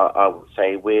media, I would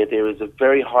say, where there is a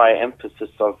very high emphasis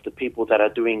of the people that are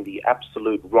doing the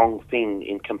absolute wrong thing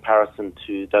in comparison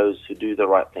to those who do the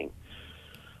right thing.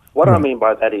 What I mean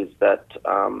by that is that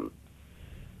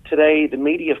today the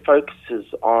media focuses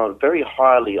on very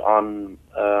highly on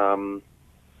the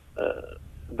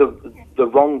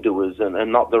wrongdoers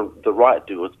and not the right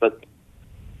doers, but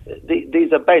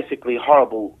these are basically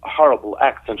horrible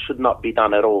acts and should not be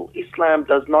done at all. Islam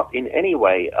does not in any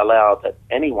way allow that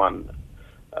anyone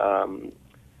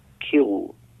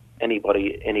kill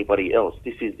anybody else.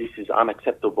 This is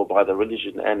unacceptable by the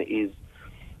religion and is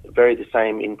very the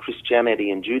same in Christianity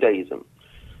and Judaism.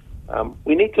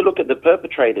 We need to look at the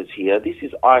perpetrators here. This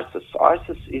is ISIS.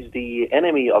 ISIS is the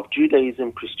enemy of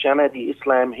Judaism, Christianity,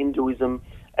 Islam, Hinduism,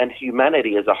 and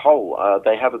humanity as a whole.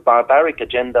 They have a barbaric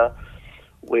agenda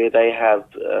where they have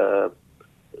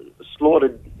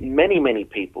slaughtered many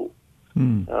people.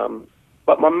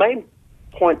 But my main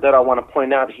point that I want to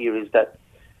point out here is that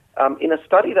in a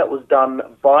study that was done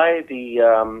by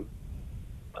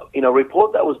in a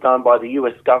report that was done by the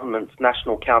U.S. government's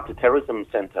National Counterterrorism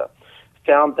Center,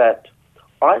 found that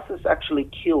ISIS actually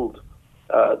killed,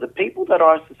 the people that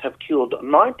ISIS have killed,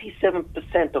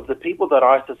 97% of the people that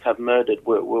ISIS have murdered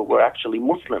were actually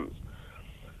Muslims.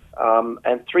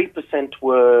 And 3%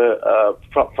 were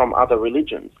from other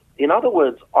religions. In other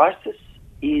words, ISIS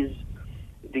is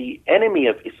the enemy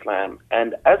of Islam.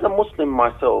 And as a Muslim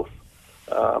myself,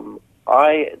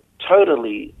 I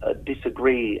totally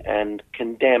disagree and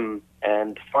condemn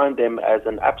and find them as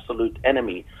an absolute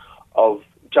enemy of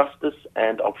justice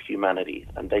and of humanity.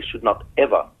 And they should not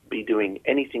ever be doing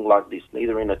anything like this,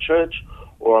 neither in a church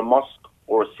or a mosque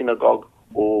or a synagogue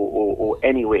or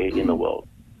anywhere in the world.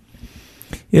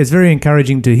 Yeah, it's very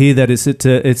encouraging to hear that it's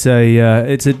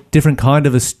a different kind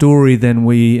of a story and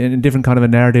a different kind of a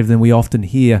narrative than we often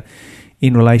hear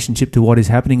in relationship to what is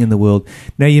happening in the world.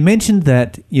 Now, you mentioned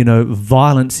that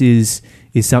violence is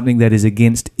something that is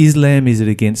against Islam. Is it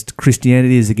against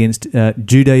Christianity? Is it against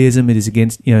Judaism? It is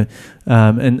against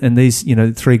and these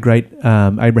 3 great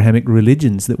Abrahamic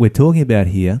religions that we're talking about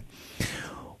here.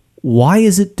 Why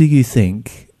is it, do you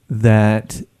think,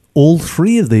 that all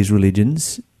 3 of these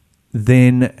religions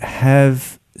then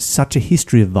have such a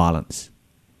history of violence?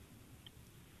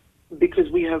 Because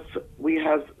we have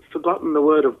forgotten the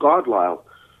word of God, Lyle.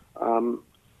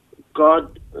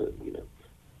 God,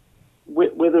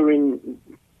 whether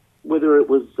it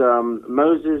was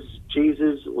Moses,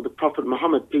 Jesus, or the Prophet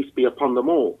Muhammad, peace be upon them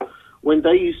all, when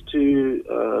they used to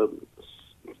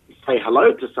say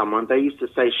hello to someone, they used to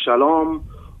say shalom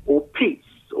or peace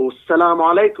or salam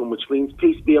alaikum, which means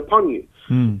peace be upon you.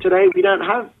 Today we don't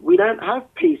have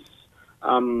peace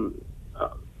upon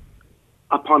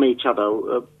each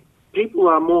other. People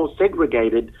are more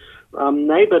segregated.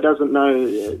 Neighbor doesn't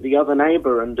know the other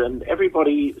neighbor, and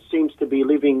everybody seems to be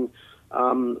living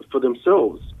for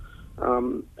themselves.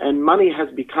 And money has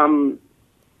become,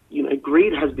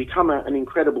 greed has become an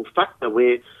incredible factor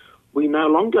where we no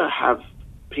longer have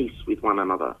peace with one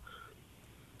another.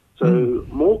 So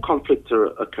more conflicts are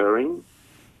occurring,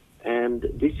 and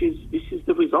this is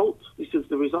the result. This is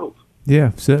the result.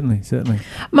 Yeah, certainly.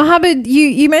 Mohammed,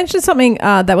 you mentioned something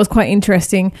that was quite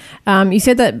interesting. You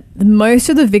said that most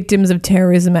of the victims of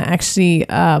terrorism are actually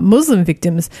Muslim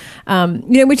victims,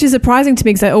 which is surprising to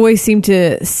me because I always seem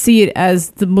to see it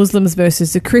as the Muslims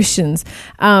versus the Christians.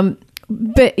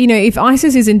 But, if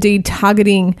ISIS is indeed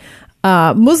targeting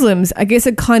Muslims, I guess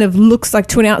it kind of looks like,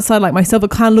 to an outsider like myself,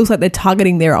 it kind of looks like they're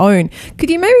targeting their own.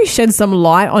 Could you maybe shed some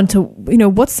light onto,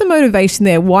 what's the motivation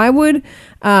there? Why would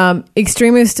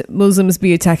extremist Muslims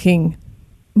be attacking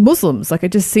Muslims? Like,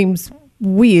 it just seems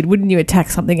weird. Wouldn't you attack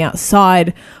something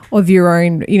outside of your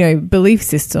own, belief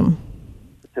system?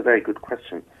 It's a very good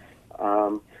question.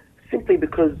 Simply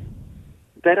because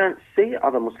they don't see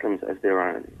other Muslims as their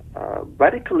own.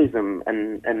 Radicalism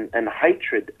and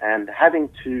hatred and having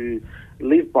to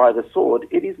live by the sword,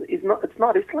 it's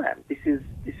not Islam. This is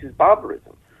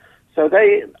barbarism. So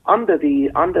they, under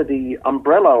the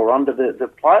umbrella or under the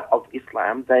plight of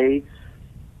Islam, they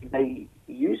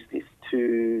use this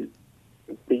to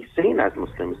be seen as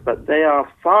Muslims, but they are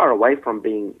far away from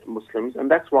being Muslims,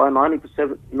 and that's why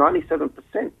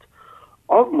 97%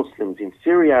 of Muslims in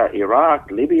Syria, Iraq,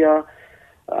 Libya,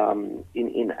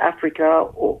 in Africa,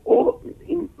 or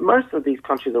in most of these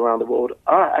countries around the world,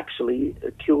 are actually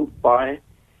killed by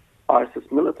ISIS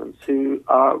militants who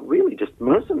are really just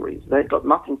mercenaries. They've got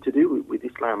nothing to do with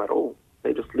Islam at all.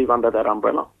 They just live under that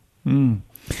umbrella.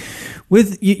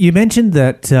 With you mentioned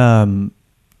that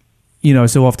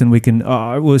so often we can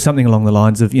something along the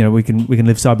lines of we can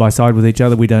live side by side with each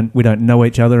other. We don't know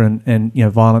each other, and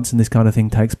violence and this kind of thing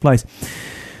takes place.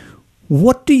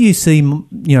 What do you see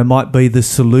might be the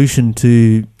solution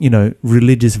to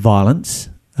religious violence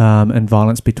and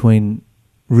violence between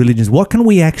religions? What can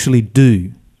we actually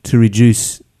do to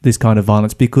reduce this kind of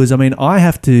violence? Because I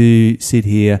have to sit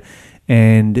here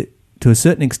and, to a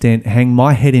certain extent, hang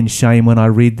my head in shame when I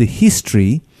read the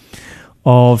history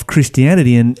of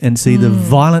Christianity and see the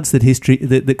violence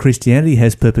that Christianity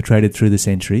has perpetrated through the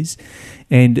centuries.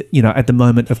 And, at the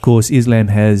moment, of course, Islam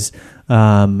has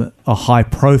a high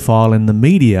profile in the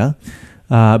media.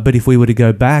 But if we were to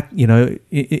go back,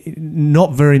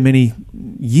 not very many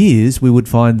years, we would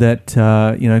find that,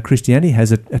 Christianity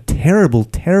has a terrible,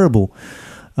 terrible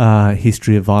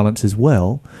history of violence as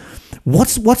well.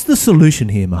 What's the solution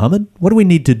here, Mohammed? What do we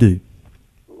need to do?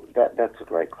 That's a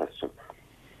great question.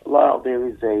 Well, there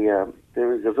is a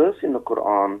verse in the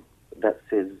Quran that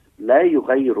says, لا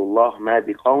يغير الله ما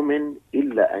بقوم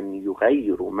إلا أن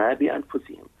يغيروا ما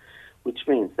بأنفسهم, which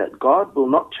means that God will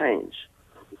not change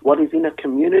what is in a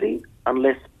community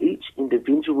unless each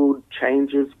individual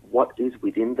changes what is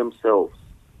within themselves.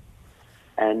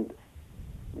 And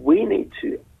we need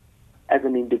to, as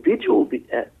an individual,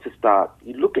 to start,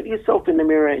 you look at yourself in the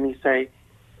mirror and you say,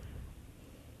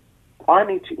 I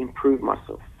need to improve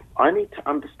myself. I need to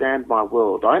understand my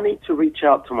world. I need to reach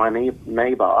out to my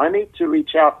neighbor. I need to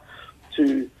reach out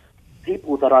to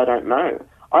people that I don't know.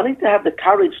 I need to have the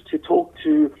courage to talk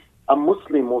to a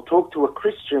Muslim or talk to a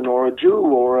Christian or a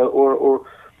Jew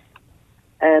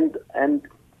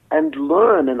and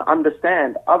learn and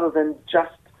understand, other than just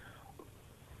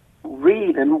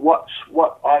read and watch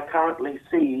what I currently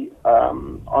see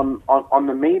on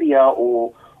the media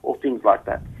or things like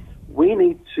that. We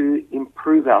need to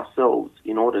improve ourselves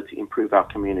in order to improve our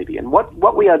community. And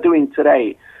what we are doing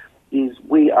today is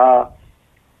we are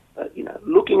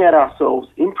looking at ourselves,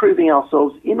 improving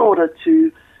ourselves in order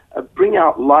to bring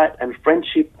out light and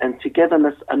friendship and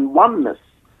togetherness and oneness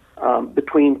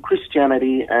between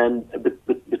Christianity and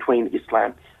between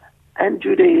Islam and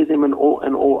Judaism and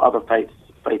all other faiths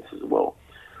as well.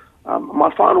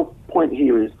 My final point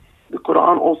here is the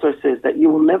Quran also says that you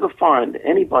will never find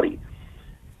anybody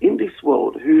in this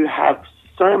world who have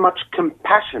so much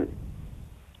compassion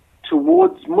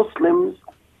towards Muslims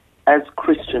as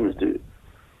Christians do.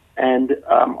 And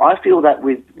I feel that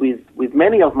with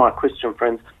many of my Christian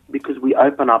friends, because we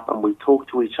open up and we talk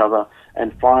to each other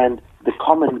and find the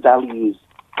common values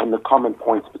and the common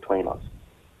points between us.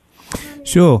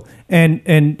 Sure,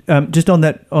 and just on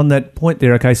that point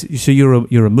there. Okay, so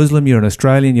you're a Muslim, you're an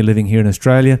Australian, you're living here in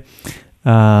Australia,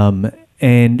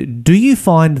 and do you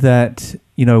find that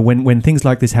when things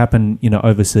like this happen,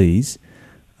 overseas,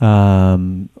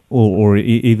 or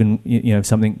even if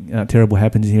something terrible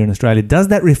happens here in Australia, does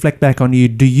that reflect back on you?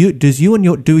 Do you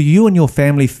and your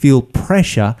family feel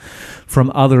pressure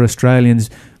from other Australians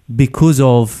because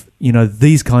of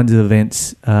these kinds of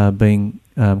events being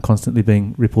constantly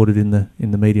being reported in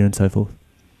the media and so forth.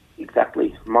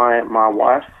 Exactly. My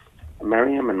wife,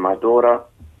 Miriam, and my daughter,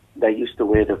 they used to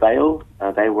wear the veil.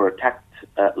 They were attacked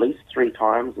at least 3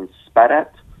 times and spat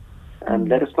at. And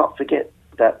let us not forget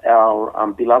that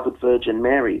our beloved Virgin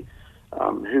Mary,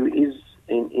 who is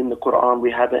in the Quran,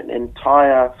 we have an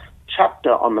entire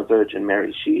chapter on the Virgin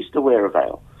Mary. She used to wear a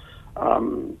veil.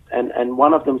 And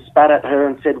one of them spat at her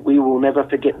and said, "We will never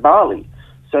forget Bali."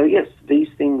 So yes, these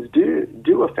things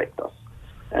do affect us.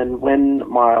 And when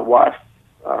my wife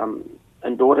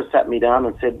and daughter sat me down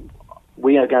and said,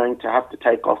 "We are going to have to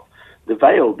take off the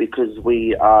veil because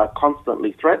we are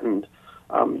constantly threatened,"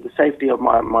 the safety of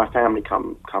my family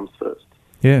comes first.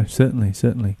 Yeah, certainly.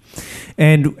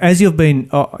 And as you've been,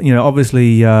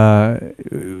 obviously,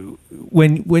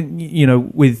 when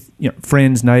with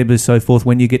friends, neighbours, so forth,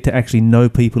 when you get to actually know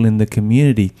people in the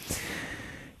community,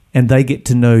 and they get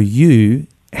to know you,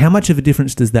 how much of a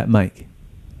difference does that make?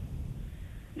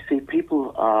 You see,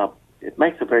 it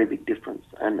makes a very big difference,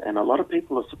 and a lot of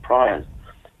people are surprised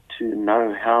to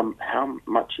know how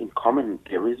much in common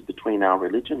there is between our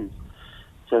religions.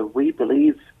 So we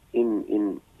believe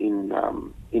in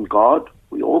God.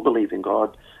 We all believe in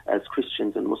God as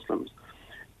Christians and Muslims.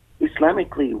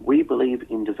 Islamically, we believe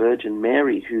in the Virgin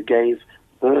Mary, who gave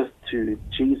birth to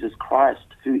Jesus Christ,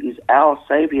 who is our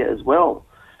Savior as well.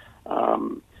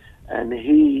 And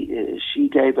she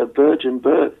gave a virgin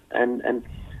birth, and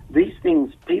these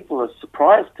things people are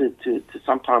surprised to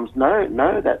sometimes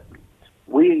know that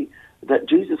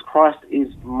Jesus Christ is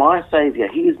my Savior.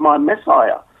 He is my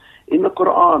Messiah. In the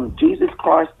Quran, Jesus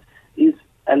Christ is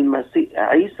Al-Masih,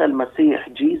 Isa al-Masih,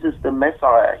 Jesus the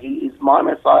Messiah. He is my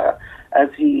Messiah as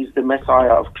he is the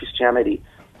Messiah of Christianity.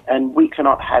 And we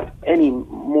cannot have any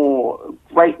more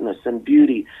greatness and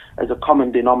beauty as a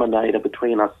common denominator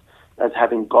between us as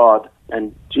having God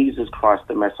and Jesus Christ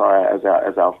the Messiah as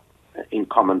our in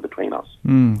common between us.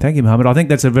 Thank you, Mohammed. I think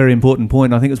that's a very important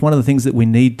point. I think it's one of the things that we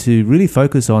need to really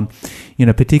focus on,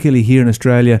 particularly here in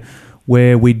Australia,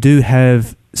 where we do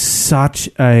have such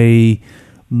a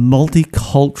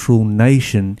multicultural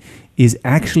nation, is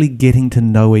actually getting to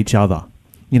know each other.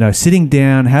 Sitting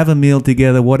down, have a meal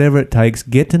together, whatever it takes,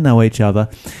 get to know each other.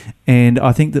 And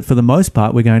I think that for the most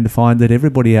part, we're going to find that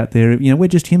everybody out there, we're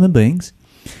just human beings,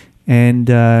 and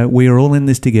we are all in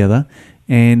this together.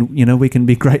 And we can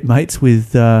be great mates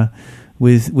with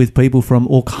people from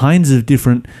all kinds of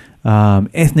different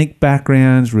ethnic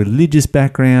backgrounds, religious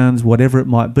backgrounds, whatever it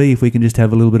might be. If we can just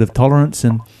have a little bit of tolerance,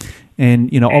 and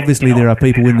obviously there are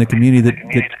people in the community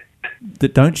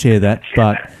that don't share that,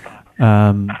 but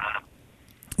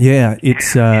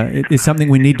it's something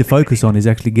we need to focus on, is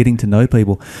actually getting to know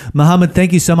people. Mohammed,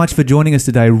 thank you so much for joining us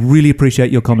today. Really appreciate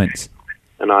your comments.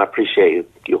 And I appreciate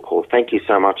your call. Thank you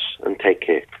so much, and take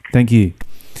care. Thank you.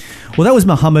 Well, that was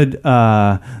Mohammed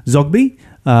Zogby,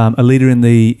 a leader in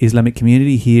the Islamic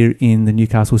community here in the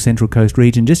Newcastle Central Coast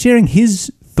region, just sharing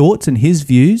his thoughts and his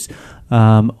views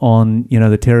on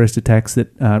the terrorist attacks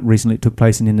that recently took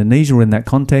place in Indonesia in that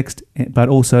context, but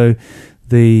also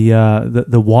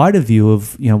the wider view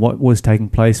of what was taking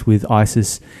place with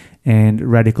ISIS and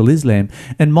radical Islam.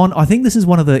 And Mon, I think this is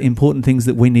one of the important things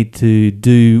that we need to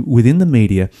do within the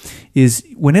media, is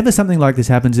whenever something like this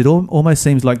happens, it almost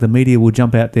seems like the media will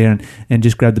jump out there and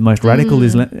just grab the most radical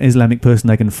Islamic person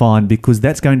they can find, because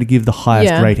that's going to give the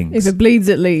highest ratings. If it bleeds,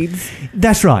 it leads.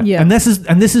 That's right. Yeah. And this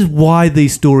is why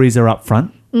these stories are up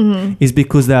front. Is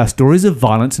because they are stories of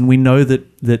violence, and we know that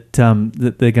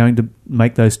they're going to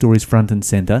make those stories front and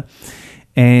center.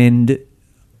 And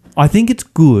I think it's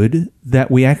good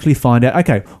that we actually find out,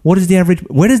 okay, where does the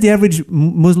average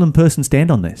Muslim person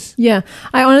stand on this? Yeah,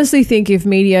 I honestly think if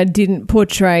media didn't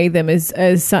portray them as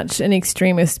such an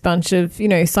extremist bunch of,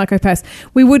 psychopaths,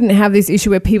 we wouldn't have this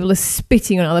issue where people are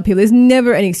spitting on other people. There's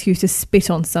never an excuse to spit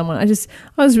on someone. I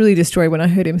was really destroyed when I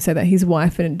heard him say that his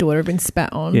wife and daughter have been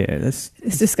spat on. Yeah, it's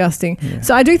disgusting. Yeah.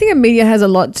 So I do think the media has a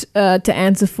lot to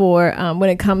answer for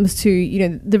when it comes to,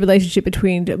 the relationship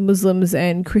between Muslims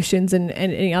and Christians and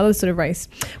any other sort of race.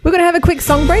 We're going to have a quick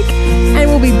song break, and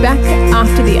we'll be back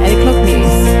after the 8 o'clock news.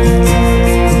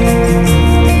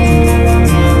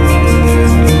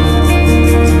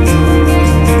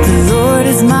 The Lord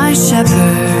is my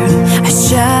shepherd, I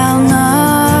shall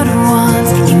not want.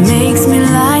 He makes me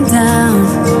lie down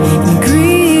in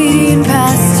green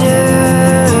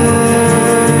pastures.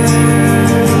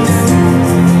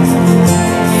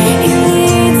 He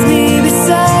leads me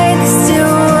beside the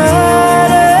still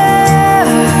waters.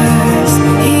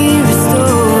 He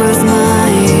restores my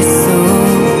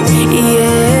soul.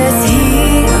 Yes, He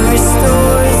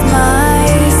restores my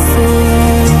soul.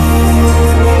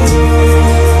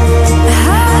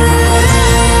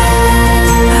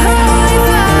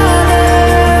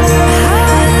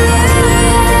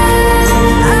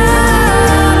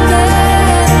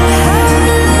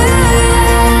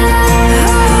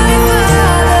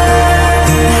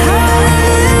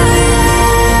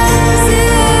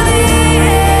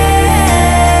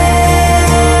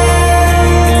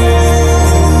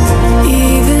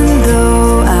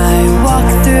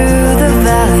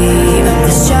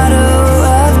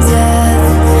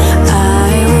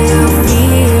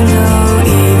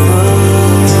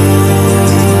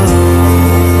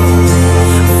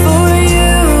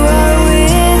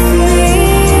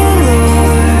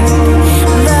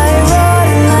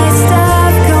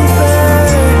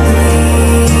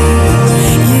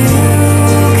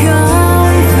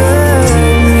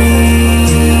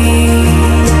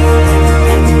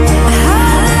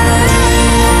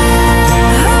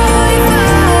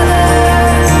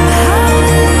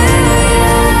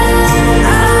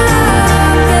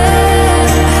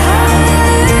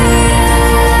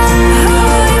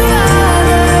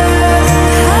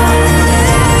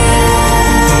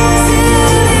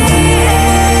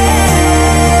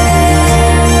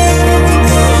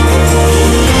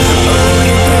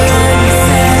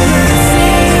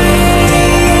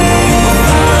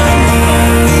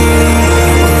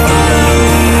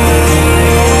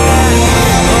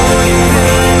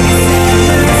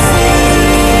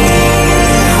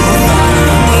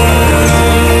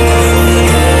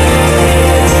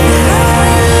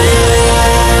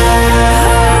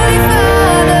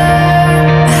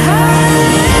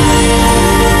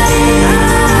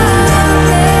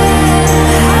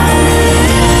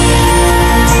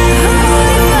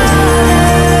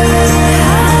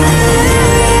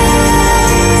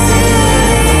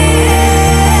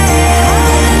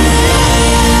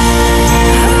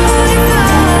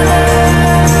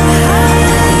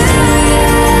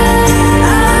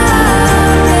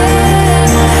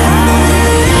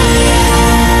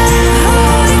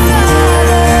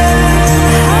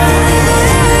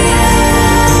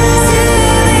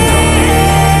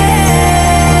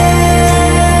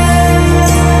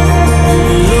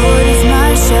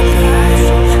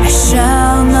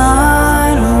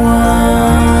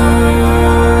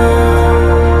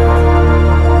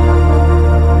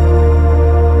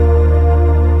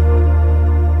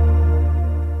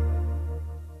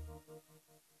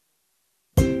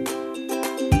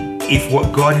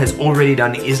 God has already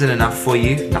done isn't enough for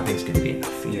you, nothing's going to be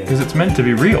enough for you. Because it's meant to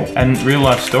be real, and real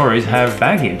life stories have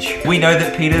baggage. We know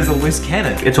that Peter's a loose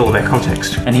cannon. It's all about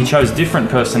context. And he chose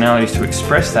different personalities to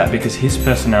express that because his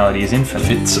personality is infinite.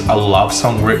 If it's a love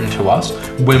song written to us,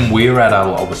 when we're at our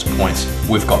lowest points,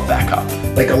 we've got backup.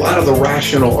 Like a lot of the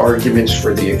rational arguments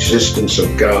for the existence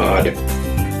of God,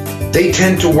 they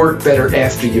tend to work better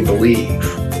after you believe.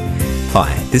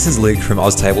 Hi, this is Luke from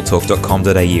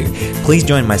oztabletalk.com.au. Please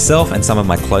join myself and some of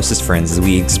my closest friends as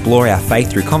we explore our faith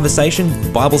through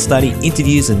conversation, Bible study,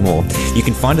 interviews and more. You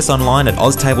can find us online at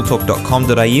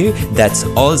oztabletalk.com.au. That's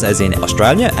Oz as in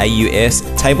Australia, AUS,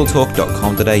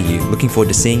 tabletalk.com.au. Looking forward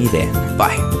to seeing you there.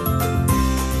 Bye.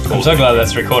 I'm so glad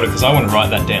that's recorded because I want to write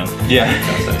that down. Yeah.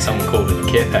 So someone called it a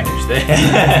care package there.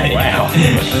 Wow.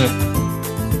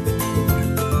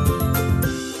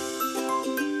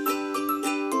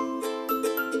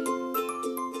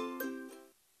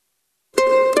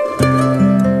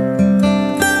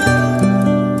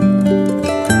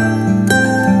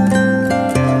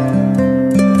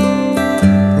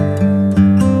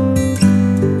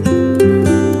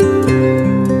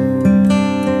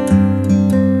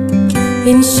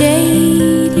 In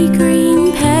shady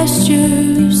green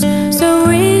pastures, so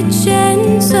rich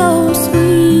and so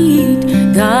sweet,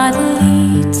 God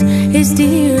leads his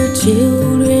dear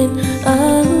children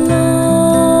along.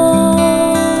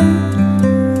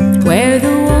 Where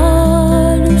the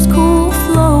water's cool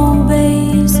flow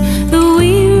bathes the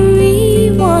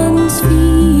weary one's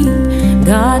feet,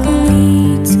 God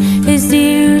leads his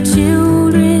dear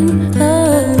children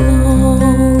along.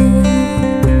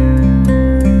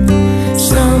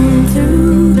 Some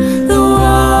through the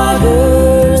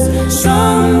waters,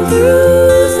 some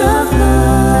through the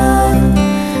flood,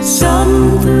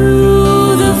 some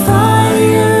through the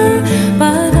fire,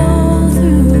 but all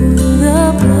through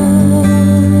the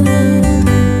blood.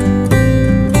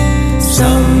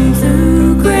 Some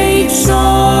through great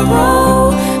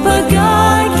sorrow, but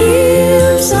God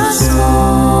gives us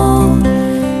calm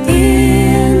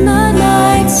in the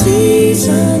night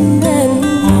season and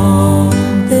all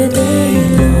the day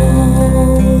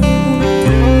long.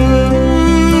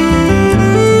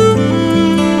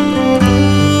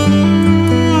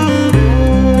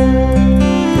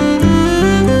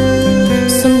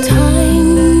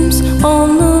 Sometimes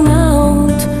on the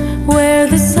mount where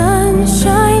the sun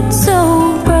shines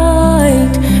so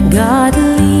bright, God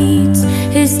leads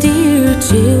his dear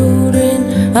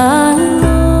children along.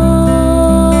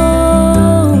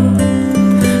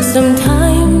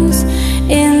 Sometimes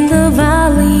in the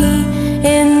valley,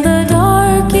 in the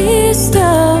darkest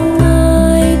of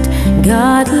night,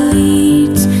 God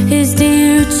leads his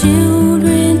dear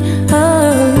children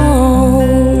along.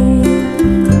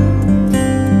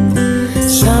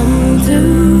 Some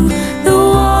through the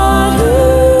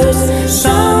waters,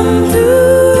 some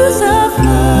through the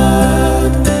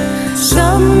flood,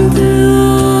 some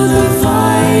through the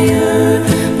fire,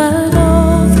 but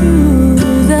all through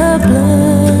the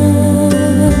blood.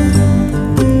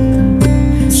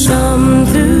 Some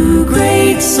through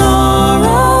great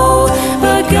sorrow,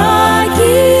 but God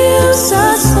gives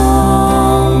us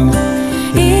song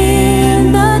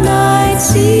in the night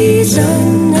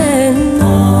season and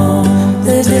all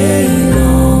the day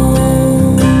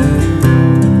long.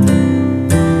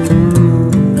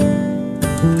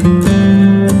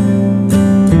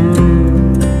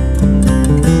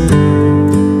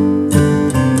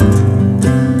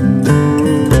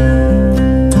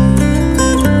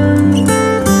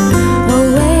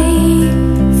 Away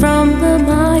from the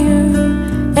mire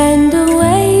and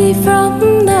away from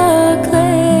the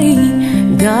clay,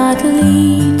 God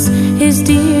leads his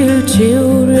dear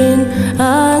children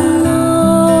along.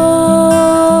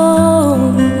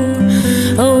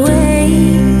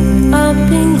 Away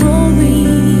up in glory,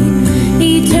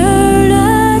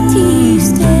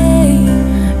 eternity's day,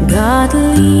 God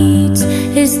leads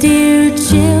his dear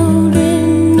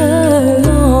children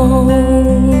along.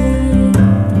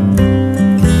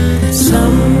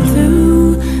 Some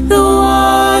through the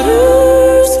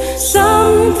waters,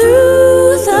 some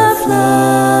through the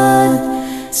flood,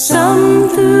 some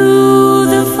through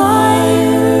the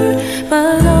fire,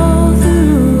 but all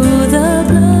through the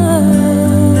blood.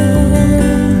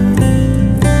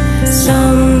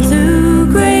 Some through